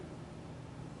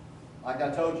 Like I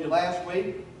told you last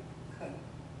week,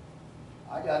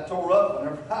 I got tore up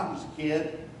whenever I was a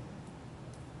kid.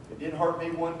 It didn't hurt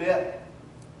me one bit.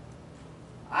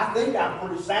 I think I'm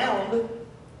pretty sound.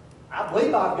 I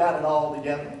believe I've got it all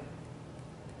together.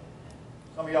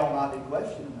 Some of y'all might be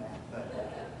questioning that,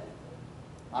 but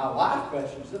my wife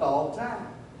questions it all the time.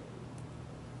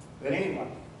 But anyway.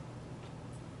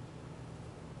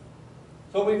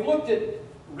 So we've looked at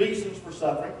reasons for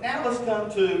suffering. Now let's come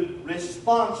to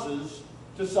responses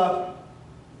to suffering.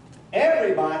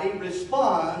 Everybody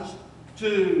responds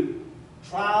to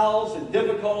trials and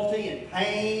difficulty and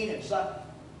pain and suffering.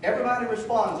 Everybody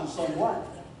responds in some way.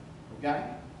 Okay?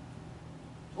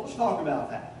 So let's talk about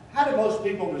that. How do most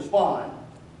people respond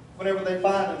whenever they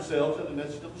find themselves in the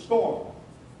midst of a storm?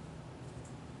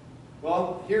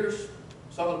 Well, here's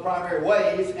some of the primary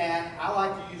ways, and I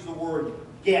like to use the word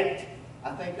get.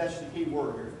 I think that's the key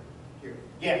word here.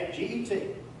 Get, G-E-T.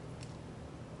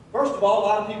 First of all, a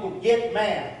lot of people get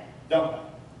mad, don't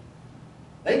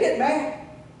they? They get mad.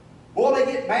 Boy,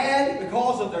 they get mad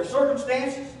because of their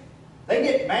circumstances. They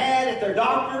get mad at their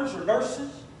doctors or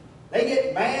nurses. They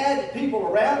get mad at people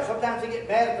around. Sometimes they get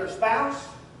mad at their spouse.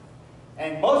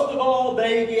 And most of all,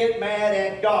 they get mad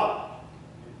at God.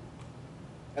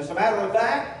 As a matter of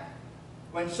fact,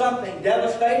 when something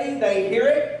devastating, they hear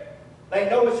it, they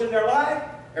know it's in their life,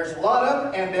 there's a lot of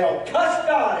them, and they'll cuss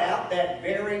God out that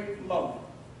very moment.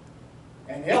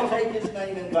 And they'll take His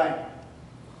name in vain.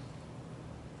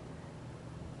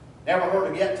 Never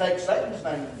heard of yet take Satan's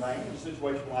name in vain in a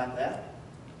situation like that.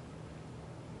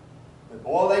 But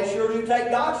boy, they sure do take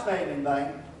God's name in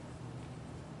vain.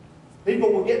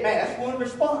 People will get mad. That's one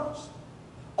response.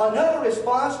 Another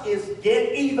response is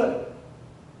get even.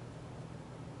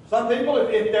 Some people,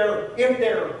 if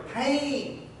their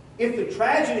pain, if the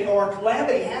tragedy or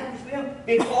calamity happens to them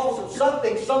because of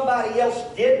something somebody else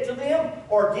did to them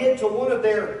or did to one of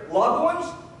their loved ones,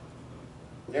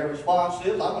 their response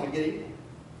is, I'm going to get even.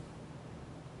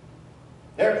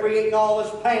 They're creating all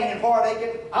this pain and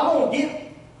heartache. I'm going to get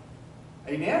it.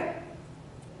 Amen?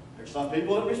 There's some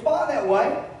people that respond that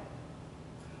way.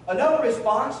 Another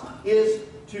response is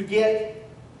to get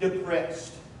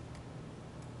depressed.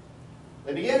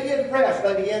 They begin to get depressed.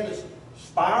 They begin to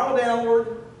spiral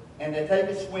downward, and they take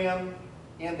a swim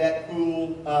in that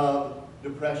pool of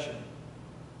depression.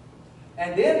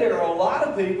 And then there are a lot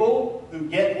of people who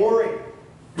get worried.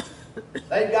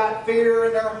 They've got fear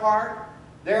in their heart,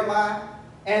 their mind,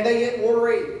 and they get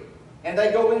worried. And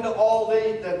they go into all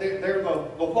they're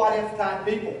the what if type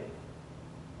people.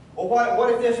 Well,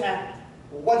 what if this happens?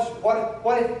 Well,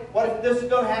 what if this is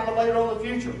going to happen later on in the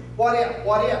future? What if?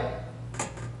 What if?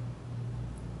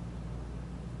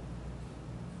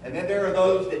 And then there are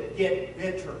those that get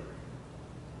bitter.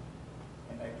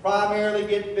 And they primarily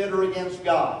get bitter against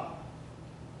God.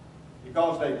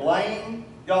 Because they blame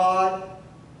God,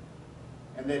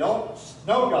 and they don't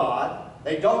know God.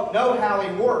 They don't know how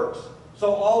He works.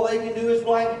 So all they can do is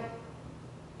blame Him,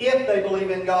 if they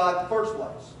believe in God in the first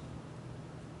place.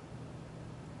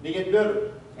 They get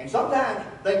bitter. And sometimes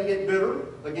they can get bitter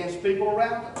against people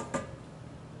around them.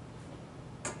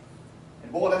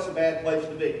 And boy, that's a bad place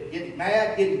to be. Getting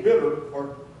mad, getting bitter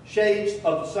are shades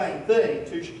of the same thing,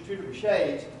 two different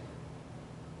shades.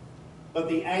 But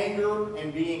the anger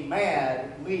and being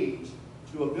mad leads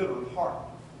to a bitter heart.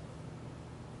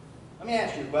 Let me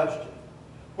ask you a question.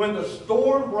 When the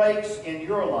storm breaks in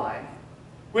your life,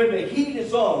 when the heat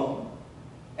is on,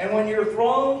 and when you're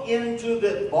thrown into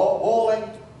the boiling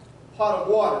pot of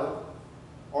water,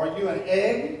 are you an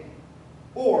egg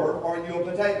or are you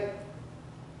a potato?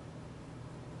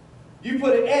 You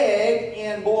put an egg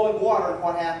in boiling water, and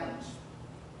what happens?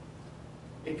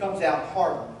 It comes out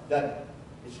harder, doesn't it?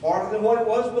 It's harder than what it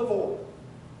was before.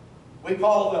 We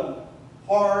call them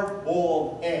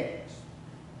hard-boiled eggs.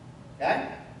 Okay?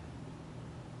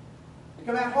 They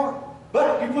come out hard.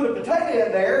 But you put a potato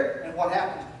in there, and what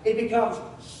happens? It becomes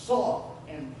soft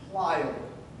and pliable,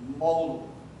 moldable.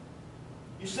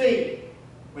 You see,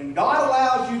 when God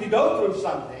allows you to go through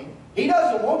something, He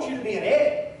doesn't want you to be an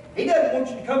egg. He doesn't want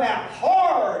you to come out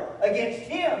hard against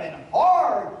Him and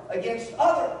hard against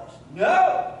others.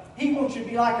 No. He wants you to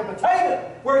be like a potato,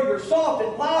 where you're soft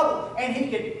and pliable, and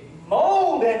He can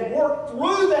mold and work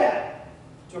through that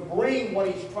to bring what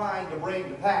He's trying to bring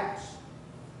to pass.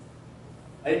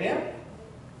 Amen?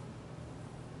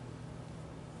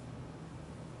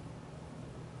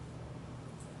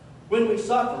 When we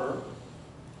suffer,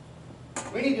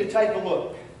 we need to take a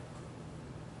look.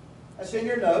 That's in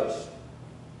your notes,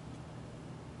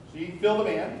 so you can fill them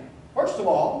in. First of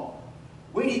all,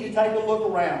 we need to take a look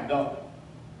around, don't we?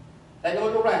 Take a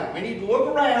look around. We need to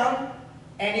look around,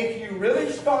 and if you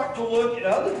really start to look at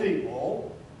other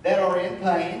people that are in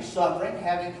pain, suffering,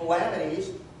 having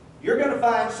calamities, you're going to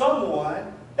find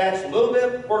someone that's a little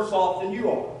bit worse off than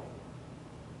you are.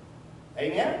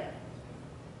 Amen?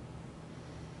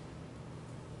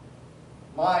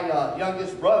 My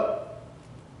youngest brother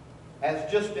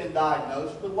has just been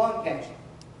diagnosed with lung cancer.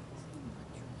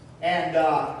 And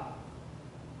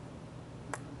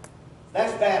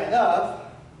that's bad enough,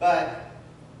 but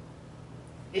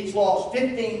he's lost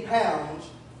 15 pounds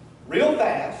real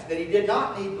fast that he did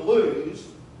not need to lose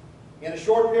in a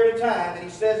short period of time, and he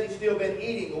says he's still been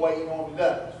eating the way he normally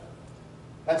does.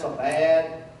 That's a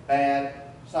bad, bad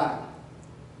sign.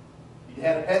 He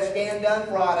had a PET scan done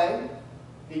Friday.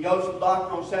 He goes to the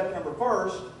doctor on September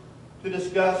 1st to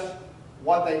discuss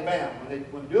what they found. When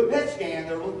they do a PET scan,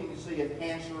 they're looking to see if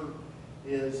cancer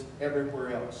is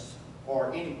everywhere else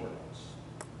or anywhere else.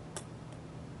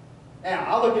 Now,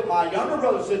 I look at my younger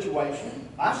brother's situation.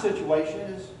 My situation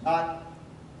is not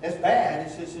as bad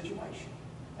as his situation.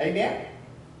 Amen?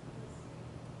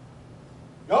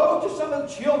 Go to some of the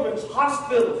children's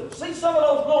hospitals and see some of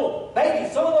those little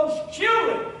babies, some of those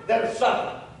children that are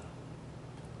suffering.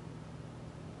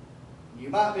 You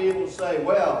might be able to say,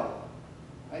 well,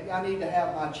 maybe I need to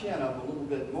have my chin up a little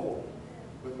bit more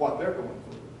with what they're going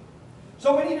through.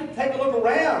 So we need to take a look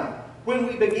around. When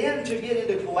we begin to get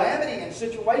into calamity and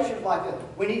situations like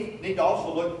that, we need to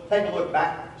also take a look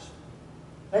backwards.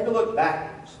 Take a look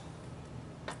backwards.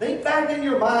 Think back in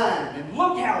your mind and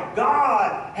look how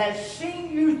God has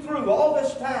seen you through all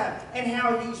this time and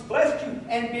how He's blessed you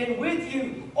and been with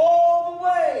you all the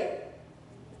way.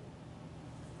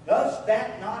 Does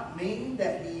that not mean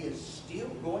that He is still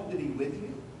going to be with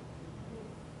you?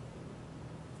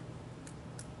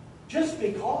 Just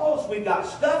because we've got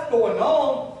stuff going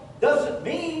on doesn't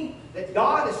mean that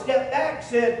God has stepped back and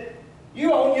said,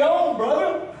 you on your own,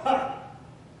 brother.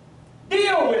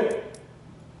 Deal with it.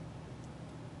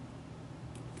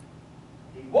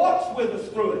 He walks with us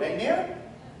through it. Amen?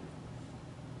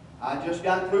 I just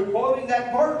got through quoting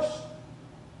that verse.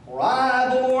 For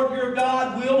I, the Lord your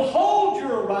God, will hold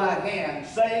your right hand,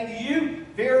 saying to you,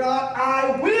 fear not,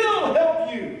 I will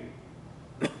help you.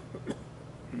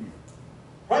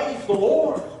 Praise the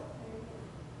Lord.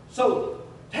 So,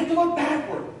 take a look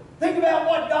backward. Think about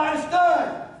what God has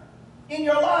done in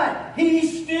your life.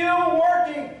 He's still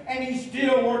working, and He's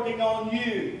still working on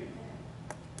you.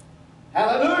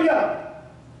 Hallelujah.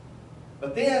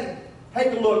 But then,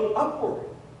 take a look upward.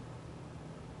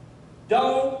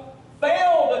 Don't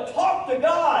fail to talk to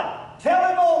God.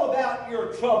 Tell Him all about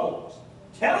your troubles.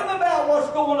 Tell Him about what's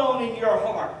going on in your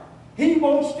heart. He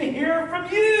wants to hear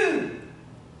from you.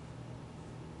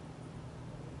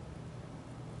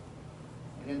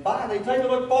 And then finally, take a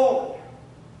look forward.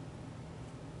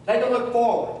 Take a look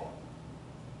forward.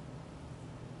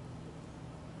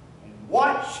 And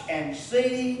watch and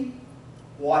see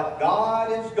what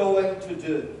God is going to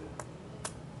do.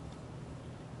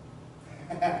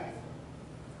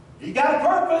 He got a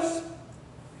purpose.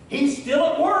 He's still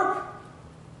at work.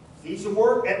 He's at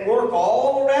work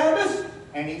all around us,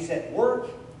 and He's at work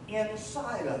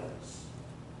inside of us.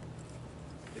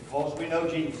 Because we know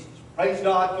Jesus. Praise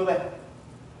God for that.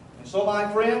 And so,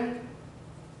 my friend,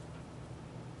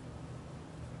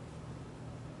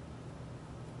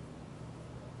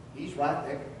 He's right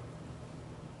there.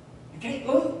 You can't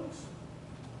lose.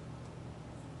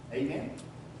 Amen.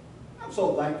 I'm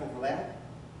so thankful for that.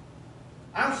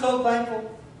 I'm so thankful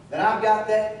that I've got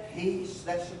that peace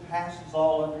that surpasses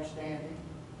all understanding.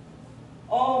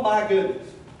 Oh my goodness.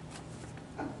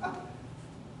 I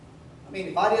mean,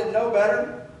 if I didn't know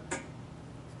better,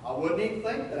 I wouldn't even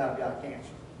think that I've got cancer.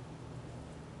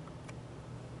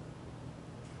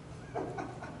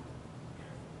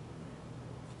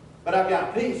 But I've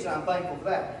got peace, and I'm thankful for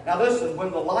that. Now listen,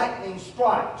 when the lightning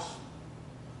strikes,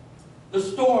 the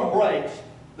storm breaks,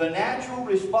 the natural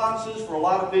responses for a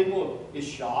lot of people is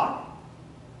shock,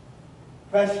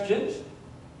 questions.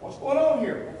 What's going on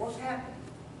here? What's happening?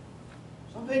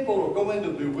 Some people will go into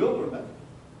bewilderment.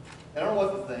 They don't know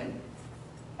what to think.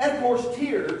 And of course,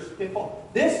 tears can fall.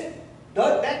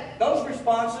 Those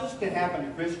responses can happen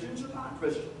to Christians or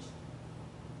non-Christians.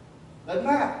 Doesn't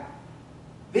matter.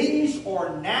 These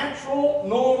are natural,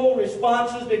 normal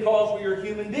responses because we are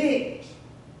human beings.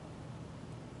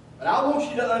 But I want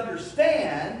you to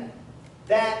understand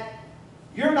that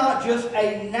you're not just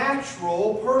a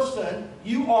natural person,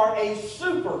 you are a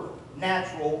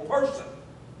supernatural person.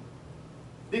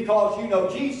 Because you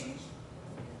know Jesus.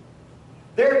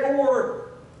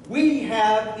 Therefore, we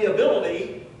have the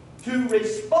ability to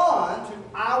respond to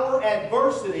our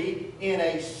adversity in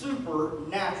a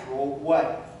supernatural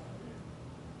way.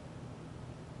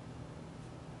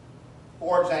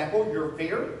 For example, your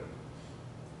fear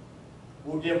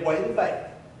will give way to faith.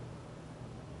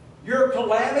 Your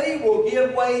calamity will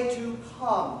give way to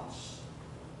calmness.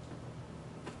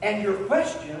 And your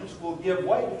questions will give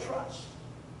way to trust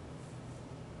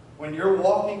when you're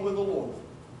walking with the Lord.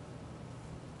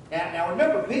 Now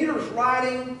remember, Peter's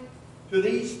writing to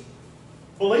these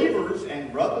believers,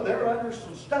 and brother, they're under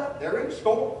some stuff. They're in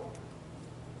scorn.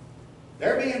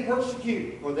 They're being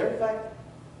persecuted for their faith.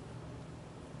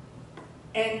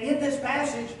 And in this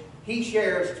passage, he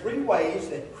shares 3 ways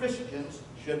that Christians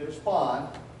should respond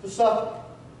to suffering.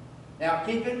 Now,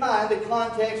 keep in mind the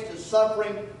context is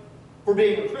suffering for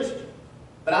being a Christian.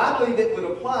 But I believe it would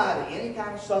apply to any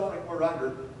kind of suffering we're under,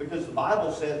 because the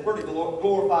Bible says we're to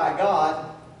glorify God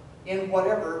in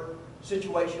whatever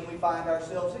situation we find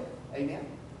ourselves in. Amen?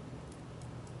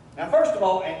 Now, first of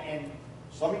all, and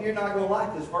some of you are not going to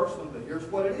like this first one, but here's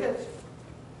what it is.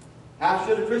 How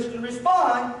should a Christian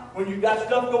respond when you've got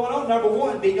stuff going on? Number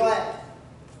 1, be glad.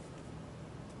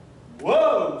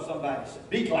 Whoa, somebody said,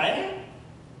 be glad?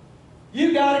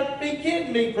 You got to be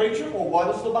kidding me, preacher. Well, what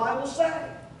does the Bible say?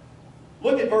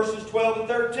 Look at verses 12 and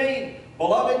 13.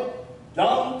 Beloved,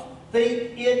 don't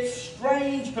think it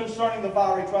strange concerning the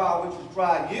fiery trial which has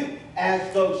tried you,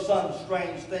 as though some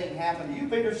strange thing happened to you.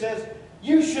 Peter says,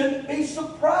 you shouldn't be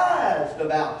surprised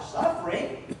about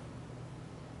suffering.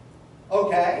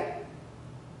 Okay.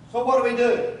 So what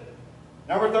do?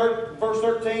 Verse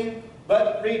 13,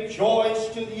 but rejoice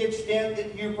to the extent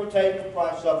that you partake of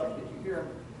Christ's suffering. Did you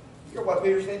hear what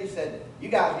Peter said? He said, you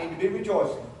guys need to be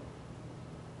rejoicing.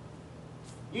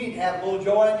 You need to have a little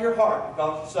joy in your heart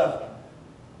because you're suffering.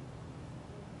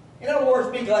 In other words,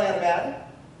 be glad about it.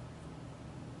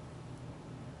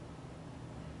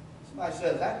 Somebody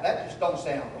says, that just don't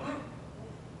sound right.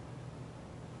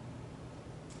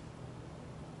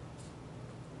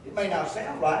 It may not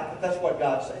sound right, but that's what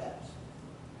God says.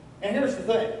 And here's the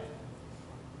thing.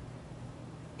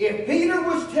 If Peter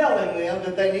was telling them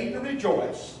that they need to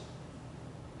rejoice,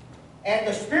 and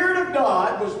the Spirit of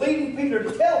God was leading Peter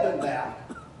to tell them that,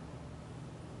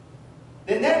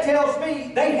 then that tells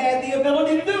me they had the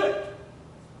ability to do it.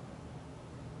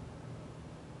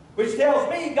 Which tells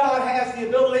me God has the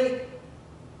ability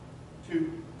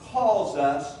to cause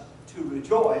us to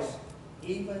rejoice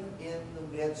even in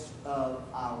the midst of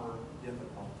our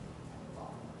difficulty and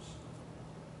problems.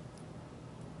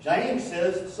 James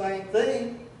says the same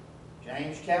thing.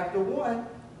 James chapter 1. You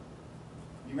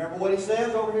remember what he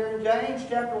says over here in James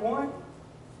chapter 1?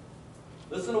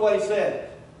 Listen to what he says.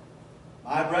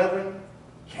 My brethren,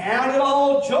 count it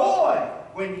all joy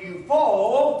when you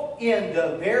fall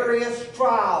into various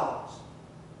trials.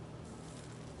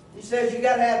 He says you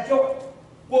got to have joy.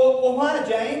 Well, why,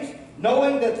 James?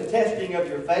 Knowing that the testing of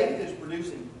your faith is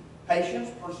producing patience,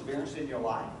 perseverance in your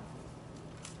life.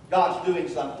 God's doing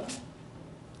something.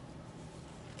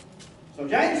 So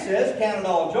James says, count it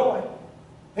all joy.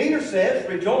 Peter says,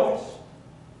 rejoice.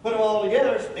 Put them all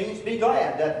together, it means be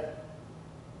glad, doesn't it?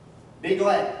 Be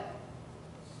glad.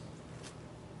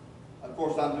 Of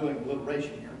course, I'm doing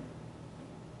alliteration here.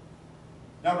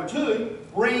 Number 2,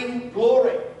 bring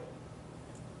glory.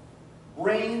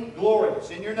 Bring glory. It's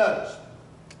in your notes.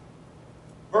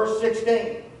 Verse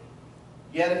 16.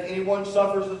 Yet if anyone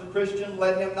suffers as a Christian,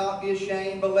 let him not be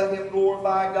ashamed, but let him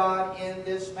glorify God in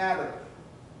this matter.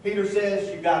 Peter says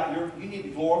you need to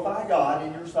glorify God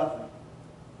in your suffering.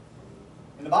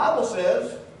 And the Bible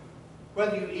says,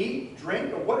 whether you eat,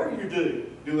 drink, or whatever you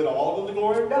do it all to the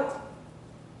glory of God.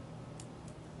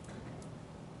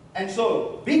 And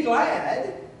so, be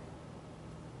glad.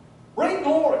 Bring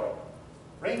glory.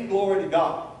 Bring glory to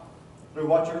God through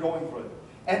what you're going through.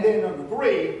 And then number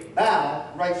 3,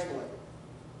 bow gracefully.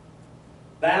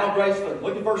 Bow gracefully.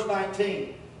 Look at verse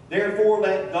 19. Therefore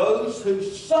let those who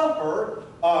suffer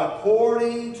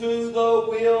according to the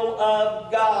will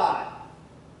of God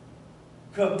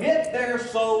commit their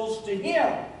souls to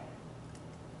Him.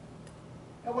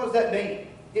 Now what does that mean?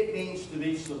 It means to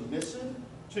be submissive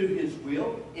to His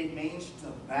will. It means to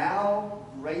bow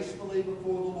gracefully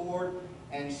before the Lord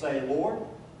and say, Lord,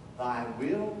 Thy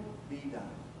will be done.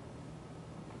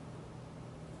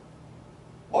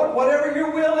 Lord, whatever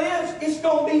your will is, it's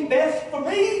going to be best for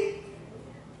me.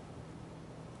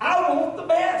 I want the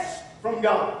best from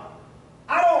God.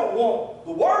 I don't want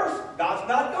the worst. God's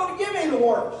not going to give me the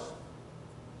worst.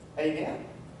 Amen.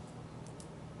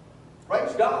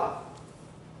 Praise God.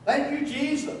 Thank you,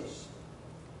 Jesus.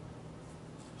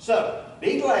 So,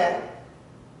 be glad,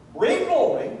 bring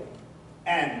glory,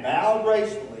 and bow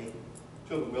gracefully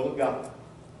to the will of God.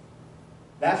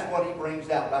 That's what he brings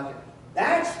out right there.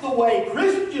 That's the way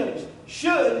Christians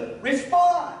should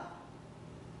respond.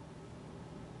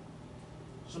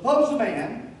 Suppose a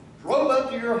man drove up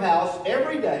to your house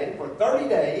every day for 30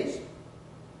 days.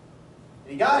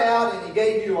 He got out and he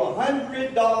gave you a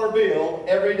 $100 bill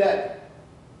every day.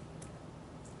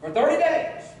 For 30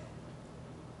 days.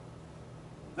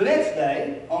 The next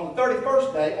day, on the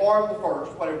 31st day, or the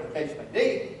 1st, whatever the case may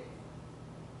be,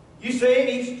 you see him,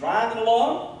 he's driving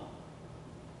along.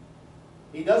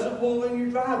 He doesn't pull in your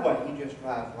driveway. He just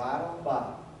drives right on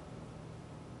by.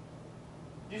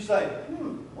 You say,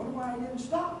 wonder why he didn't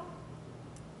stop.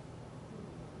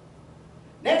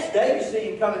 Next day, you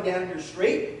see him coming down your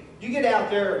street. You get out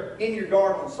there in your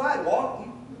yard on the sidewalk,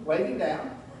 you wave him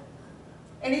down,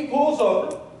 and he pulls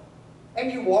over,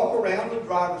 and you walk around the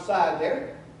driver's side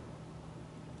there.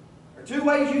 There are 2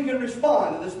 ways you can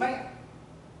respond to this man.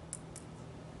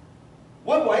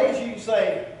 One way is you can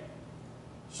say,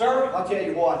 Sir, I'll tell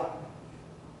you what,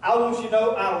 I want you to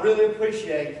know I really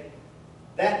appreciate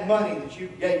that money that you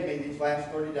gave me these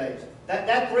last 30 days.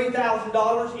 That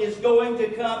 $3,000 is going to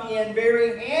come in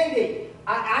very handy.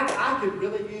 I could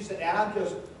really use it, and I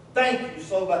just thank you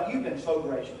so much. You've been so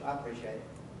gracious. I appreciate it.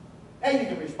 And you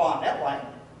can respond that way.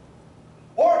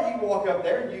 Or you can walk up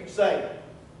there and you can say,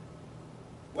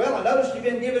 well, I noticed you've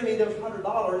been giving me those $100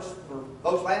 for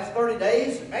those last 30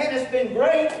 days. Man, it's been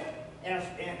great.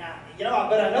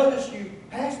 But I noticed you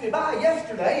passed me by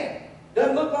yesterday and it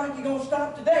doesn't look like you're going to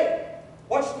stop today.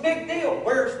 What's the big deal?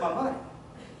 Where's my money?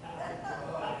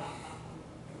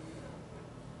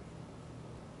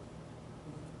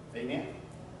 Amen.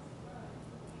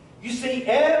 You see,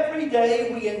 every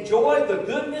day we enjoy the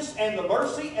goodness and the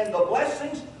mercy and the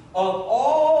blessings of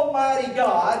Almighty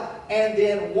God, and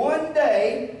then one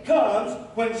day comes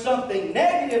when something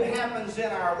negative happens in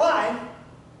our life.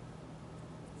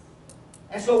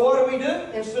 And so what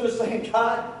do? Instead of saying,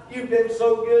 God, you've been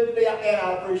so good to me, and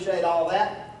I appreciate all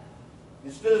that.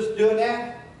 Instead of doing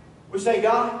that, we say,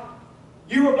 God,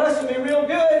 you were blessing me real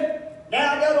good.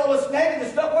 Now I got all this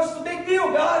negative stuff. What's the big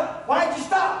deal, God? Why'd you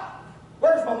stop?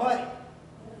 Where's my money?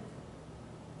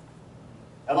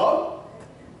 Hello?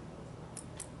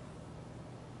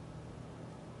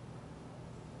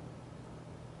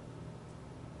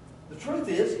 The truth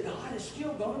is, God is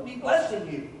still going to be blessing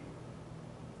you.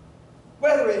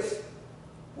 Whether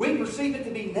we perceive it to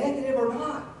be negative or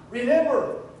not.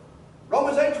 Remember,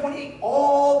 Romans 8:28,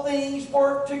 all things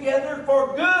work together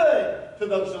for good to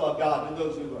those who love God, to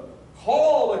those who are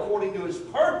called according to His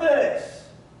purpose.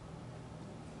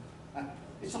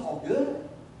 It's all good.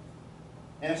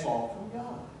 And it's all from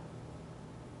God.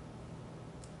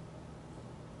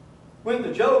 When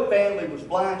the Job family was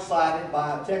blindsided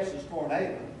by a Texas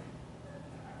tornado,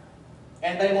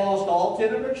 and they lost all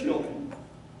 10 of their children,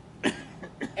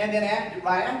 and then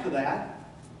right after that,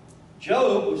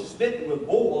 Job was smitten with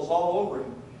boils all over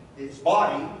his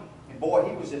body, and boy,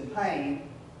 he was in pain.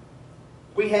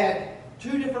 We had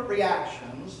two different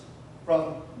reactions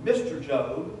from Mr.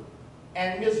 Job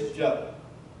and Mrs. Job.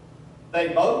 They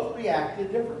both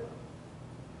reacted differently.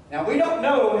 Now, we don't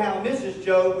know how Mrs.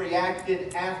 Job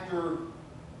reacted after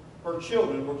her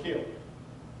children were killed.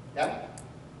 Okay?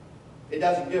 It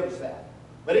doesn't give us that.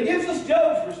 But it gives us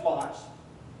Job's response.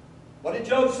 What did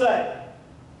Job say?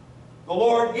 The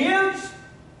Lord gives,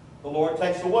 the Lord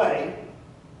takes away.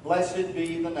 Blessed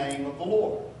be the name of the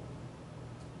Lord.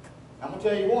 I'm going to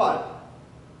tell you what.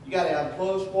 You got to have a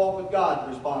close walk with God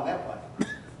to respond that way.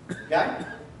 Okay?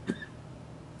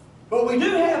 But we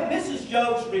do have Mrs.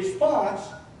 Job's response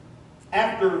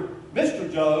after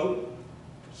Mr. Job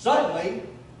suddenly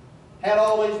had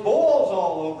all these boils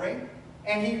all over him,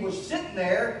 and he was sitting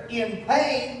there in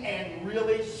pain and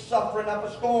really suffering up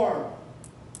a storm.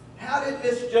 How did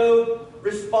Miss Job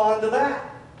respond to that?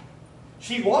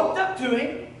 She walked up to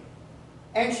him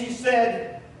and she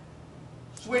said,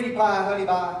 "Sweetie pie, honey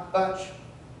pie bunch,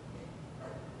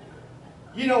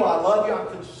 you know I love you, I'm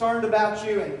concerned about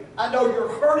you, and I know you're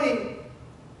hurting.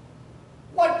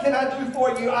 What can I do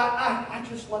for you? I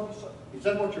just love you so." Is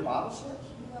that what your Bible says?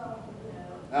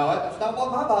 No, that's not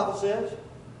what my Bible says.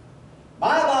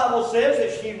 My Bible says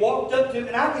that she walked up to him,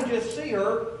 and I can just see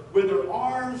her with her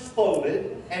arms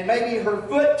folded and maybe her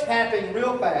foot tapping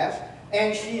real fast,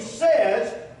 and she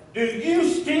says, "Do you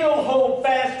still hold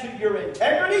fast to your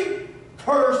integrity?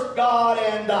 Curse God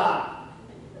and die."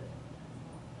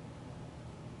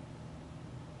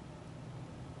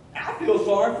 I feel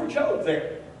sorry for Job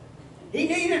there. He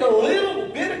needed a little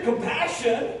bit of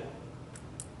compassion.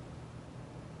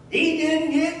 He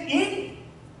didn't get any.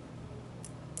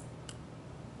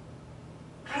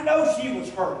 I know she was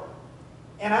hurt.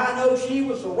 And I know she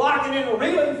was rocking and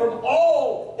reeling from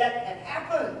all that had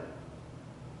happened.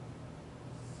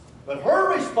 But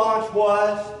her response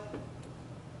was,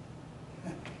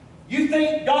 "You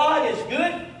think God is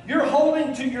good? You're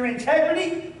holding to your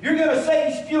integrity? You're going to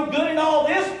say He's still good in all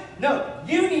this? No,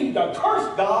 you need to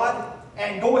curse God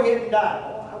and go ahead and die."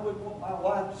 Oh, I wouldn't want my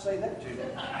wife to say that to you.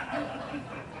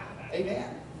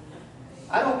 Amen.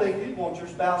 I don't think you'd want your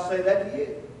spouse to say that to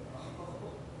you.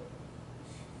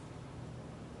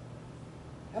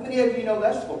 How many of you know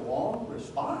that's the wrong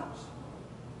response?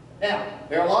 Now,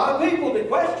 there are a lot of people that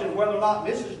question whether or not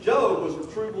Mrs. Job was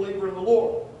a true believer in the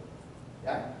Lord.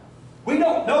 Okay? We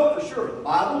don't know for sure. The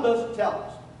Bible doesn't tell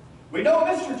us. We know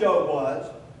Mr. Job was.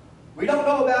 We don't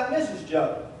know about Mrs.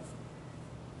 Job.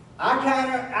 I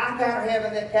kind of have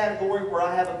in that category where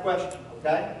I have a question,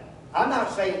 okay? I'm not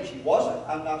saying she wasn't.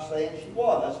 I'm not saying she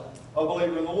was a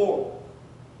believer in the Lord.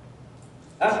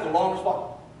 That's the wrong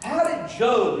response. How did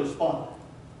Job respond?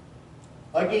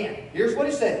 Again, here's what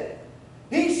he said.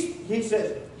 He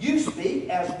says, "You speak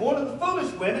as one of the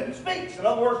foolish women speaks." In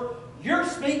other words, you're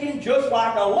speaking just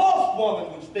like a lost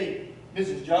woman would speak,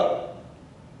 Mrs. Job.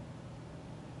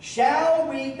 "Shall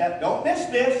we," now don't miss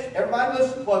this, everybody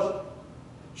listen closely.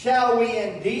 "Shall we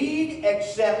indeed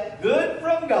accept good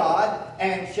from God,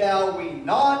 and shall we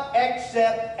not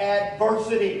accept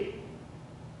adversity?"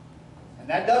 And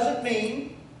that doesn't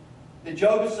mean that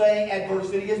Job is saying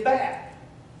adversity is bad.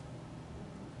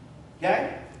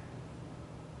 Okay?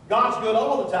 God's good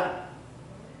all the time.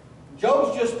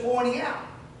 Job's just pointing out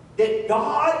that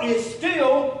God is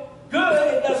still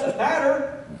good. It doesn't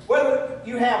matter whether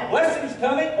you have blessings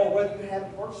coming or whether you have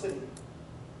adversity.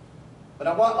 But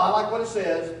I like what it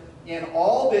says. In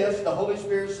all this, the Holy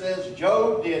Spirit says,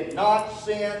 Job did not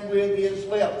sin with his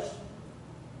lips.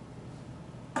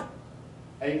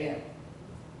 Amen.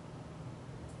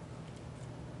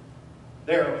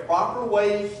 There are proper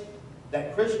ways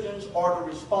that Christians are to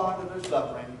respond to their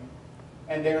suffering,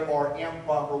 and there are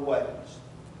improper ways.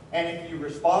 And if you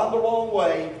respond the wrong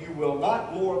way, you will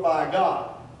not glorify God.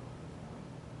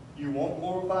 You won't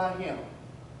glorify Him.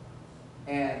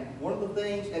 And one of the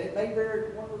things, and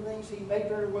one of the things He may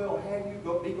very well have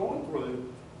you be going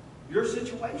through, Your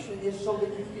situation is so that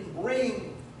you can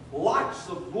bring lots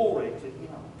of glory to Him.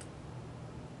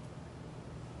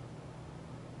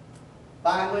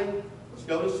 Finally, let's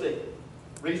go to C.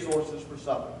 Resources for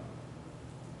suffering.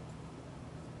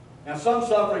 Now, some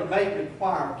suffering may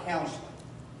require counseling.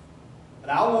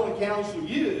 But I want to counsel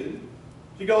you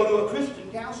to go to a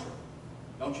Christian counselor.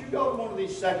 Don't you go to one of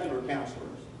these secular counselors.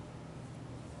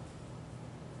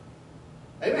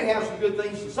 They may have some good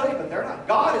things to say, but they're not.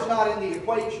 God is not in the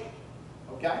equation.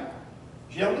 Okay?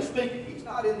 Generally speaking, He's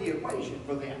not in the equation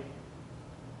for them.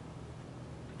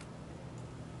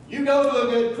 You go to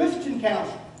a good Christian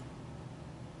counselor.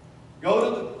 Go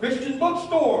to the Christian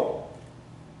bookstore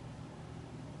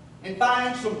and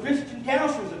find some Christian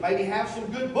counselors that maybe have some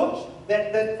good books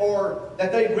that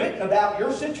they've written about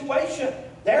your situation.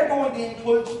 They're going to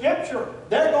include Scripture.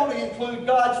 They're going to include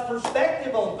God's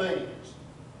perspective on things.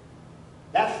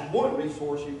 That's one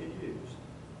resource you can use.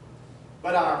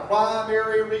 But our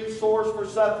primary resource for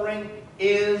suffering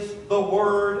is the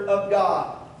Word of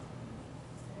God.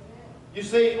 You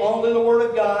see, only the Word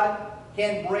of God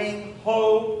can bring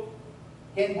hope,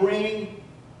 can bring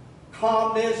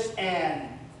calmness and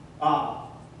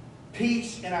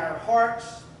peace in our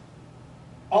hearts.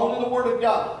 Only the Word of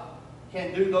God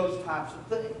can do those types of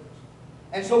things.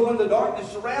 And so when the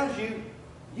darkness surrounds you,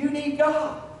 you need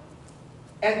God.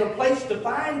 And the place to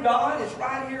find God is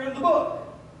right here in the book.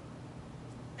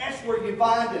 That's where you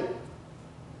find it.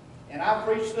 And I've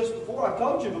preached this before, I've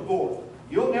told you before.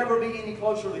 You'll never be any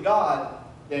closer to God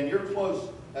than you're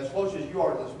as close as you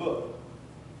are to this book.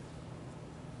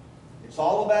 It's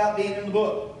all about being in the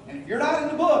book. And if you're not in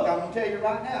the book, I'm going to tell you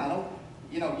right now,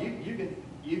 you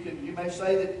may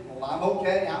say that, well, I'm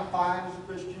okay, I'm fine as a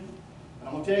Christian. And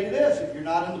I'm going to tell you this, if you're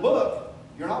not in the book,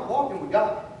 you're not walking with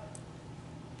God.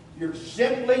 You're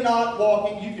simply not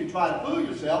walking. You can try to fool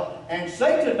yourself, and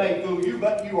Satan may fool you,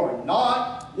 but you are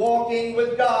not walking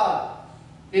with God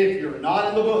if you're not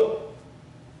in the book.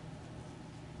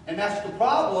 And that's the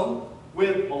problem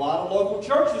with a lot of local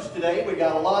churches today. We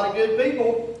got a lot of good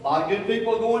people. A lot of good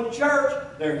people going to church.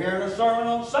 They're hearing a sermon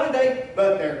on Sunday,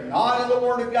 but they're not in the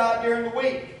Word of God during the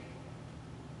week.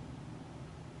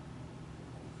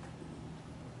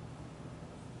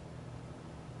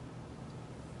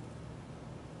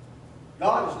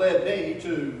 God has led me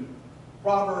to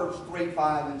Proverbs 3,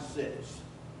 5, and 6.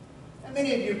 And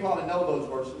many of you probably know those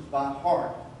verses by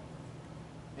heart.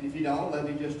 And if you don't, let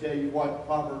me just tell you what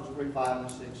Proverbs 3, 5,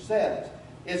 and 6 says.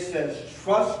 It says,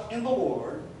 trust in the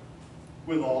Lord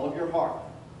with all of your heart.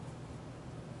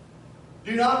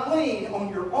 Do not lean on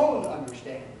your own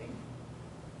understanding.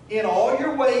 In all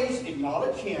your ways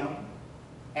acknowledge Him,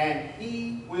 and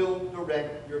He will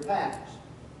direct your paths.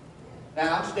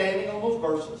 Now, I'm standing on those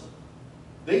verses.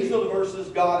 These are the verses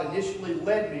God initially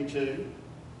led me to.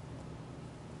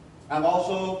 I'm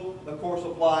also, of course,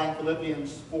 applying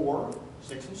Philippians 4,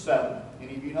 6, and 7.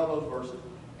 Many of you know those verses.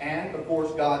 And, of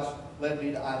course, God's led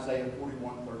me to Isaiah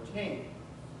 41, 13.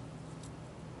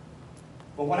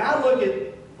 But when I look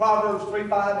at Proverbs 3,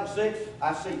 5, and 6,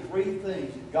 I see three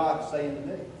things that God is saying to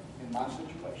me in my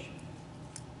situation.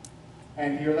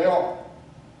 And here they are.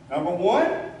 Number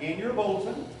one, in your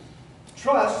bulletin,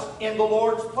 trust in the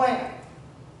Lord's plan.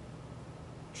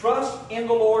 Trust in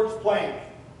the Lord's plan.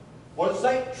 What does it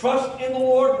say? Trust in the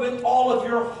Lord with all of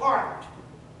your heart.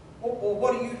 Well,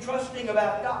 what are you trusting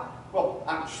about God? Well,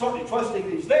 I'm certainly trusting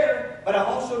that He's there, but I'm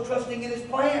also trusting in His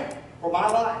plan for my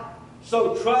life.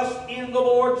 So trust in the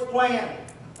Lord's plan.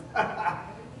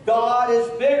 God is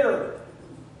bigger.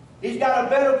 He's got a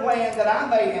better plan than I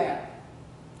may have.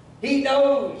 He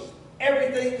knows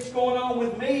everything that's going on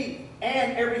with me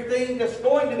and everything that's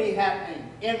going to be happening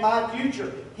in my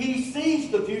future. He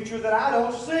sees the future that I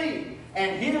don't see.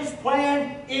 And His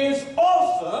plan is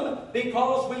awesome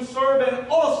because we serve an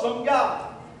awesome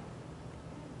God.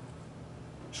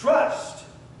 Trust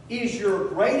is your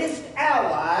greatest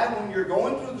ally when you're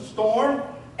going through the storm,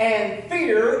 and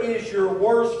fear is your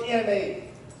worst enemy.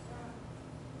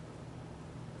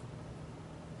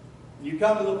 You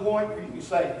come to the point where you can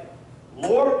say,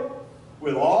 Lord,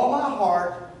 with all my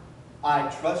heart, I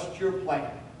trust your plan.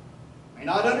 I may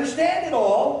not understand it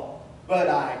all, but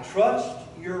I trust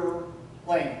your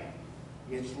plan.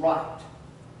 It's right.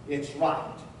 It's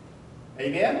right.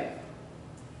 Amen?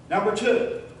 Number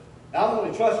two, not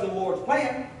only trust in the Lord's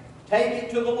plan, take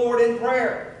it to the Lord in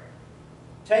prayer.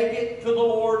 Take it to the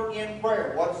Lord in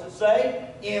prayer. What does it say?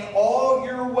 In all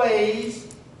your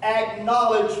ways,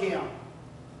 acknowledge Him.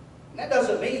 And that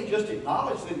doesn't mean just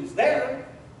acknowledge that He's there.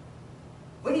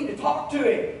 We need to talk to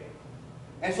Him.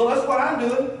 And so that's what I'm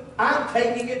doing. I'm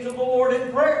taking it to the Lord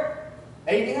in prayer.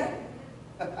 Amen?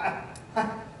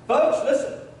 Folks,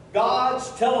 listen. God's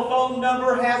telephone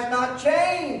number has not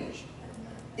changed.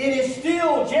 It is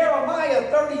still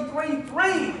Jeremiah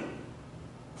 33:3.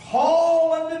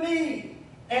 Call unto me,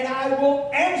 and I will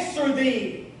answer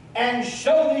thee, and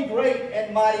show thee great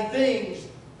and mighty things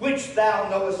which thou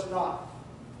knowest not.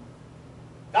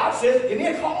 God says, give me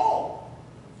a call.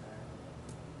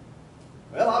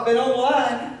 Well, I've been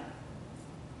online.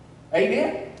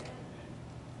 Amen.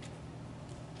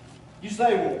 You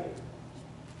say, well,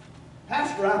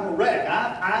 Pastor, I'm a wreck.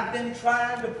 I've been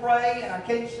trying to pray, and I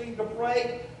can't seem to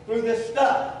pray through this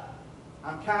stuff.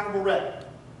 I'm kind of a wreck.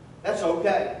 That's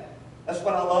okay. That's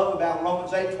what I love about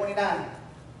Romans 8:29.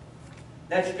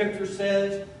 That scripture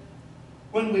says,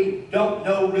 when we don't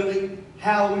know really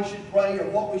how we should pray or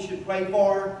what we should pray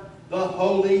for, the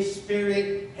Holy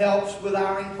Spirit helps with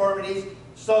our infirmities,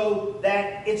 so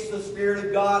that it's the Spirit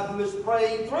of God who is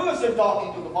praying through us and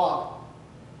talking to the Father.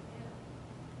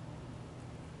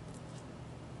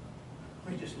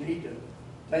 We just need to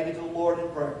take it to the Lord in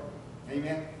prayer.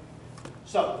 Amen?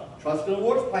 So, trust in the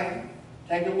Lord's plan.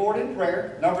 Take the Lord in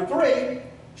prayer. Number 3,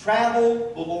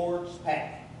 travel the Lord's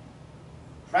path.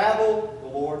 Travel the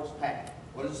Lord's path.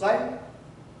 What does it say?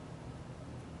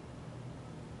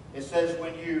 It says,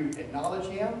 when you acknowledge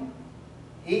Him,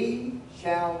 He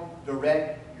shall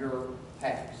direct your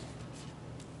paths.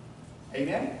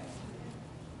 Amen?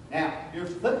 Now,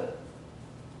 here's the thing.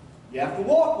 You have to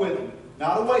walk with Him,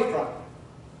 not away from Him.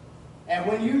 And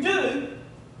when you do,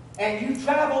 and you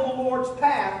travel the Lord's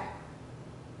path,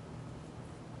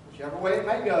 whichever way it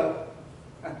may go,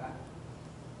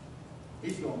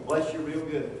 He's going to bless you real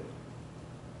good.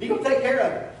 He's going to take care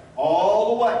of it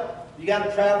all the way. You got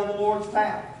to travel the Lord's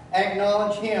path.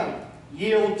 Acknowledge Him.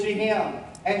 Yield to Him.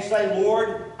 And say,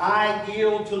 Lord, I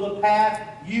yield to the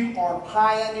path you are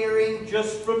pioneering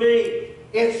just for me.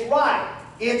 It's right.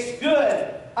 It's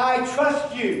good. I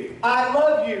trust you. I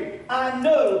love you. I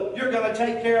know you're going to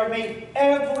take care of me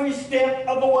every step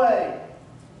of the way.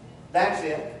 That's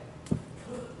it.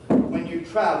 When you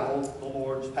travel the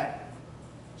Lord's path.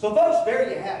 So folks, there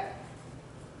you have it.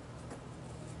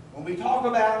 When we talk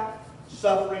about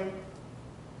suffering,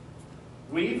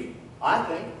 we've, I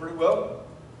think, pretty well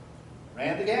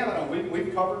ran the gamut on.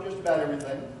 We've covered just about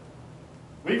everything.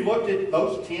 We've looked at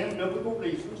those 10 biblical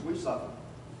reasons we suffer.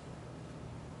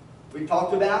 We've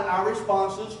talked about our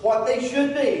responses, what they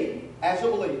should be as a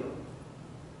believer.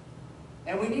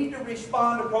 And we need to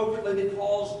respond appropriately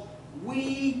because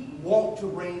we want to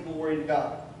bring glory to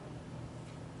God.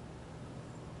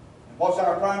 And what's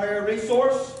our primary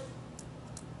resource?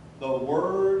 The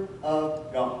Word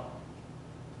of God.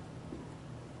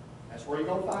 That's where you're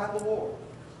going to find the Lord.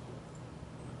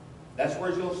 That's where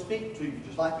He's going to speak to you,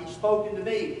 just like He's spoken to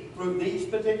me through these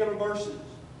particular verses.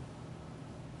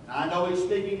 And I know He's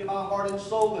speaking to my heart and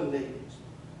soul in these.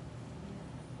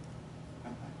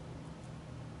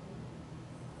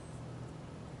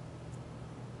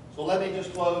 So let me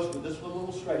just close with this little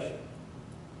illustration.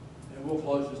 And we'll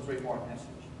close this 3-part message.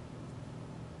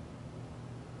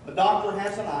 The doctor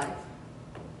has a knife.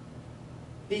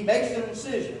 He makes an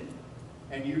incision,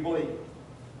 and you bleed.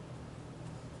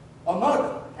 A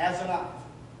mother has a knife.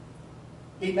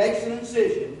 He makes an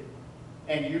incision,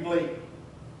 and you bleed.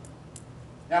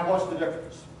 Now what's the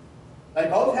difference? They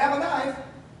both have a knife,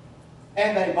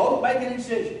 and they both make an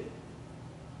incision.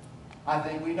 I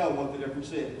think we know what the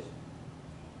difference is.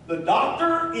 The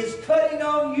doctor is cutting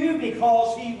on you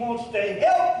because he wants to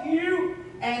help you,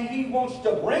 and he wants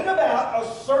to bring about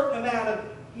a certain amount of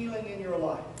healing in your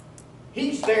life.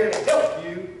 He's there to help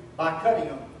you by cutting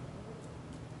on you.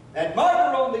 That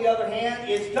mother, on the other hand,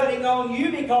 is cutting on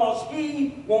you because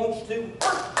he wants to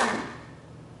hurt you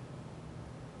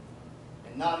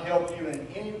and not help you in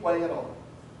any way at all.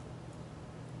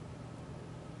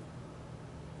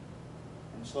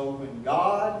 And so when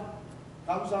God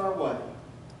comes our way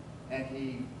and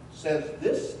He says,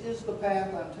 this is the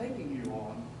path I'm taking you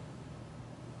on,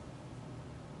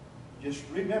 just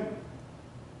remember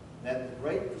that the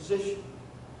great physician,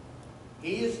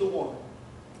 He is the one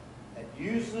that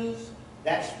uses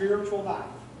that spiritual knife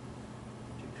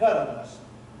to cut on us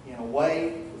in a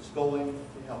way that's going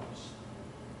to help us.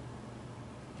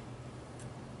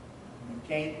 You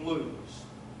can't lose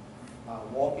by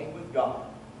walking with God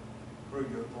through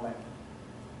your calamity,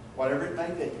 whatever it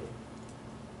may be.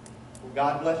 Well,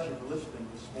 God bless you for listening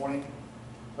this morning.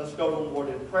 Let's go to the Lord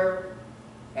in prayer,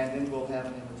 and then we'll have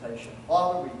an invitation.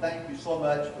 Father, we thank you so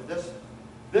much for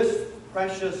this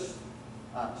precious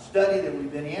study that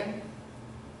we've been in.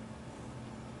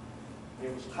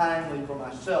 It was timely for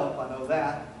myself, I know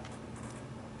that.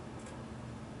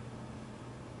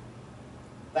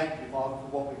 Thank you, Father, for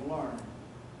what we've learned.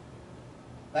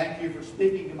 Thank you for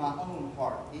speaking to my own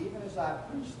heart. Even as I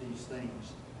preach these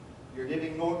things, you're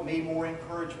giving me more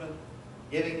encouragement,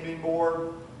 giving me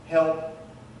more help.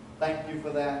 Thank you for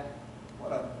that.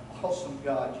 What an awesome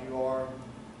God you are.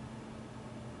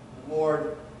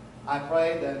 Lord, I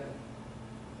pray that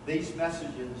these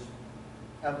messages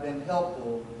have been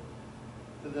helpful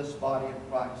to this body of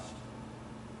Christ.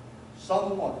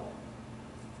 Someone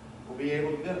will be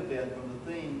able to benefit from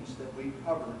the things that we've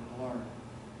covered and learned.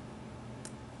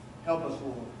 Help us,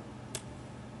 Lord.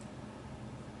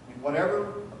 In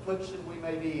whatever affliction we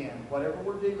may be in, whatever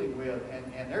we're dealing with,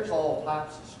 and there's all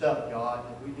types of stuff, God,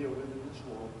 that we deal with in this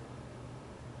world.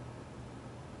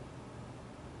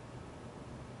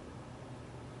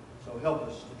 So help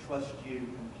us to trust you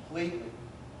completely,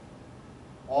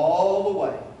 all the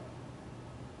way,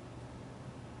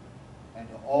 and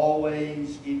to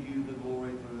always give you the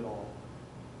glory through it all.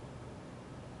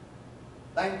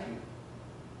 Thank you.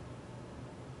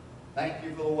 Thank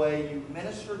you for the way you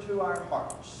minister to our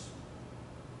hearts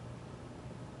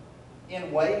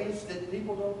in ways that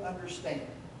people don't understand.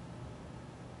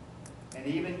 And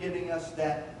even giving us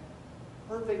that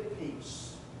perfect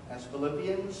peace, as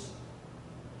Philippians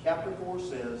chapter 4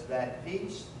 says, that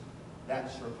peace that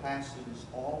surpasses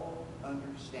all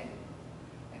understanding.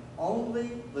 And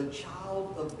only the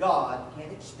child of God can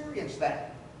experience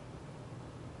that.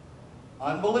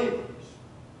 Unbelievers,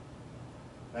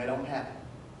 they don't have it.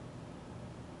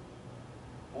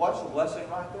 Well, that's a blessing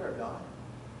right there, God.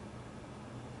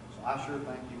 So I sure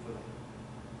thank you for that.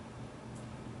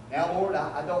 Now, Lord,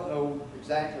 I don't know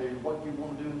exactly what you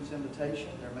want to do in this invitation.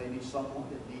 There may be someone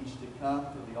that needs to come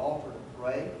to the altar to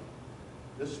pray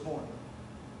this morning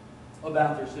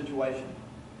about their situation.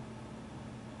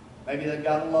 Maybe they've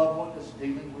got a loved one that's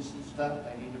dealing with some stuff.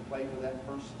 They need to pray for that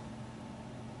person.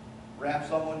 Perhaps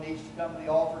someone needs to come to the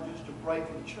altar just to pray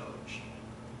for the church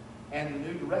and the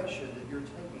new direction that you're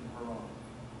taking her on.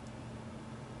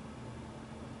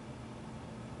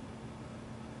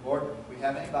 Lord, if we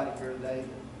have anybody here today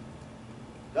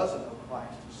that doesn't know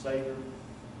Christ as Savior,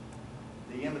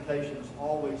 the invitation is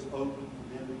always open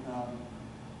for them to come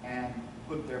and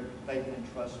put their faith and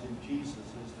trust in Jesus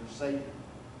as their Savior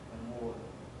and Lord.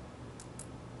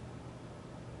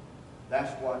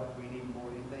 That's what we need more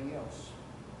than anything else.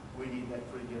 We need that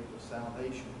free gift of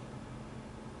salvation.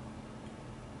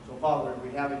 So, Father, if we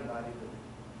have anybody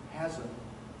that hasn't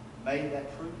made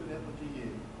that true commitment to you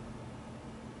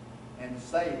and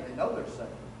saved, they know they're saved,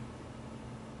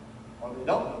 or they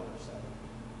don't know they're saved,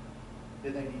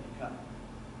 then they need to come.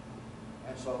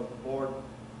 And so, Lord,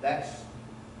 that's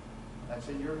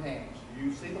in your hands.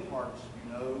 You see the hearts.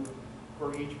 You know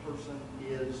where each person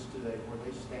is today, where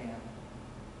they stand.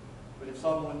 But if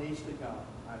someone needs to come,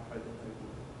 I pray that they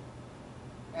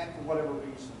will. And for whatever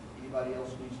reason, anybody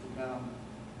else needs to come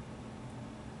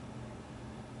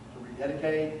to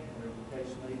rededicate, whatever the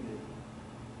case may be,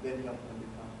 then help them to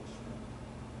come this morning.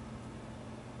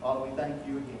 Father, we thank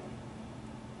you again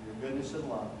for your goodness and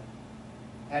love.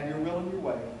 Have your will and your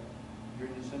way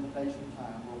during this invitation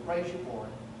time. We'll praise you for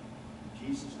it. In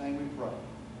Jesus' name we pray.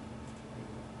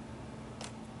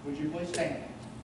 Would you please stand?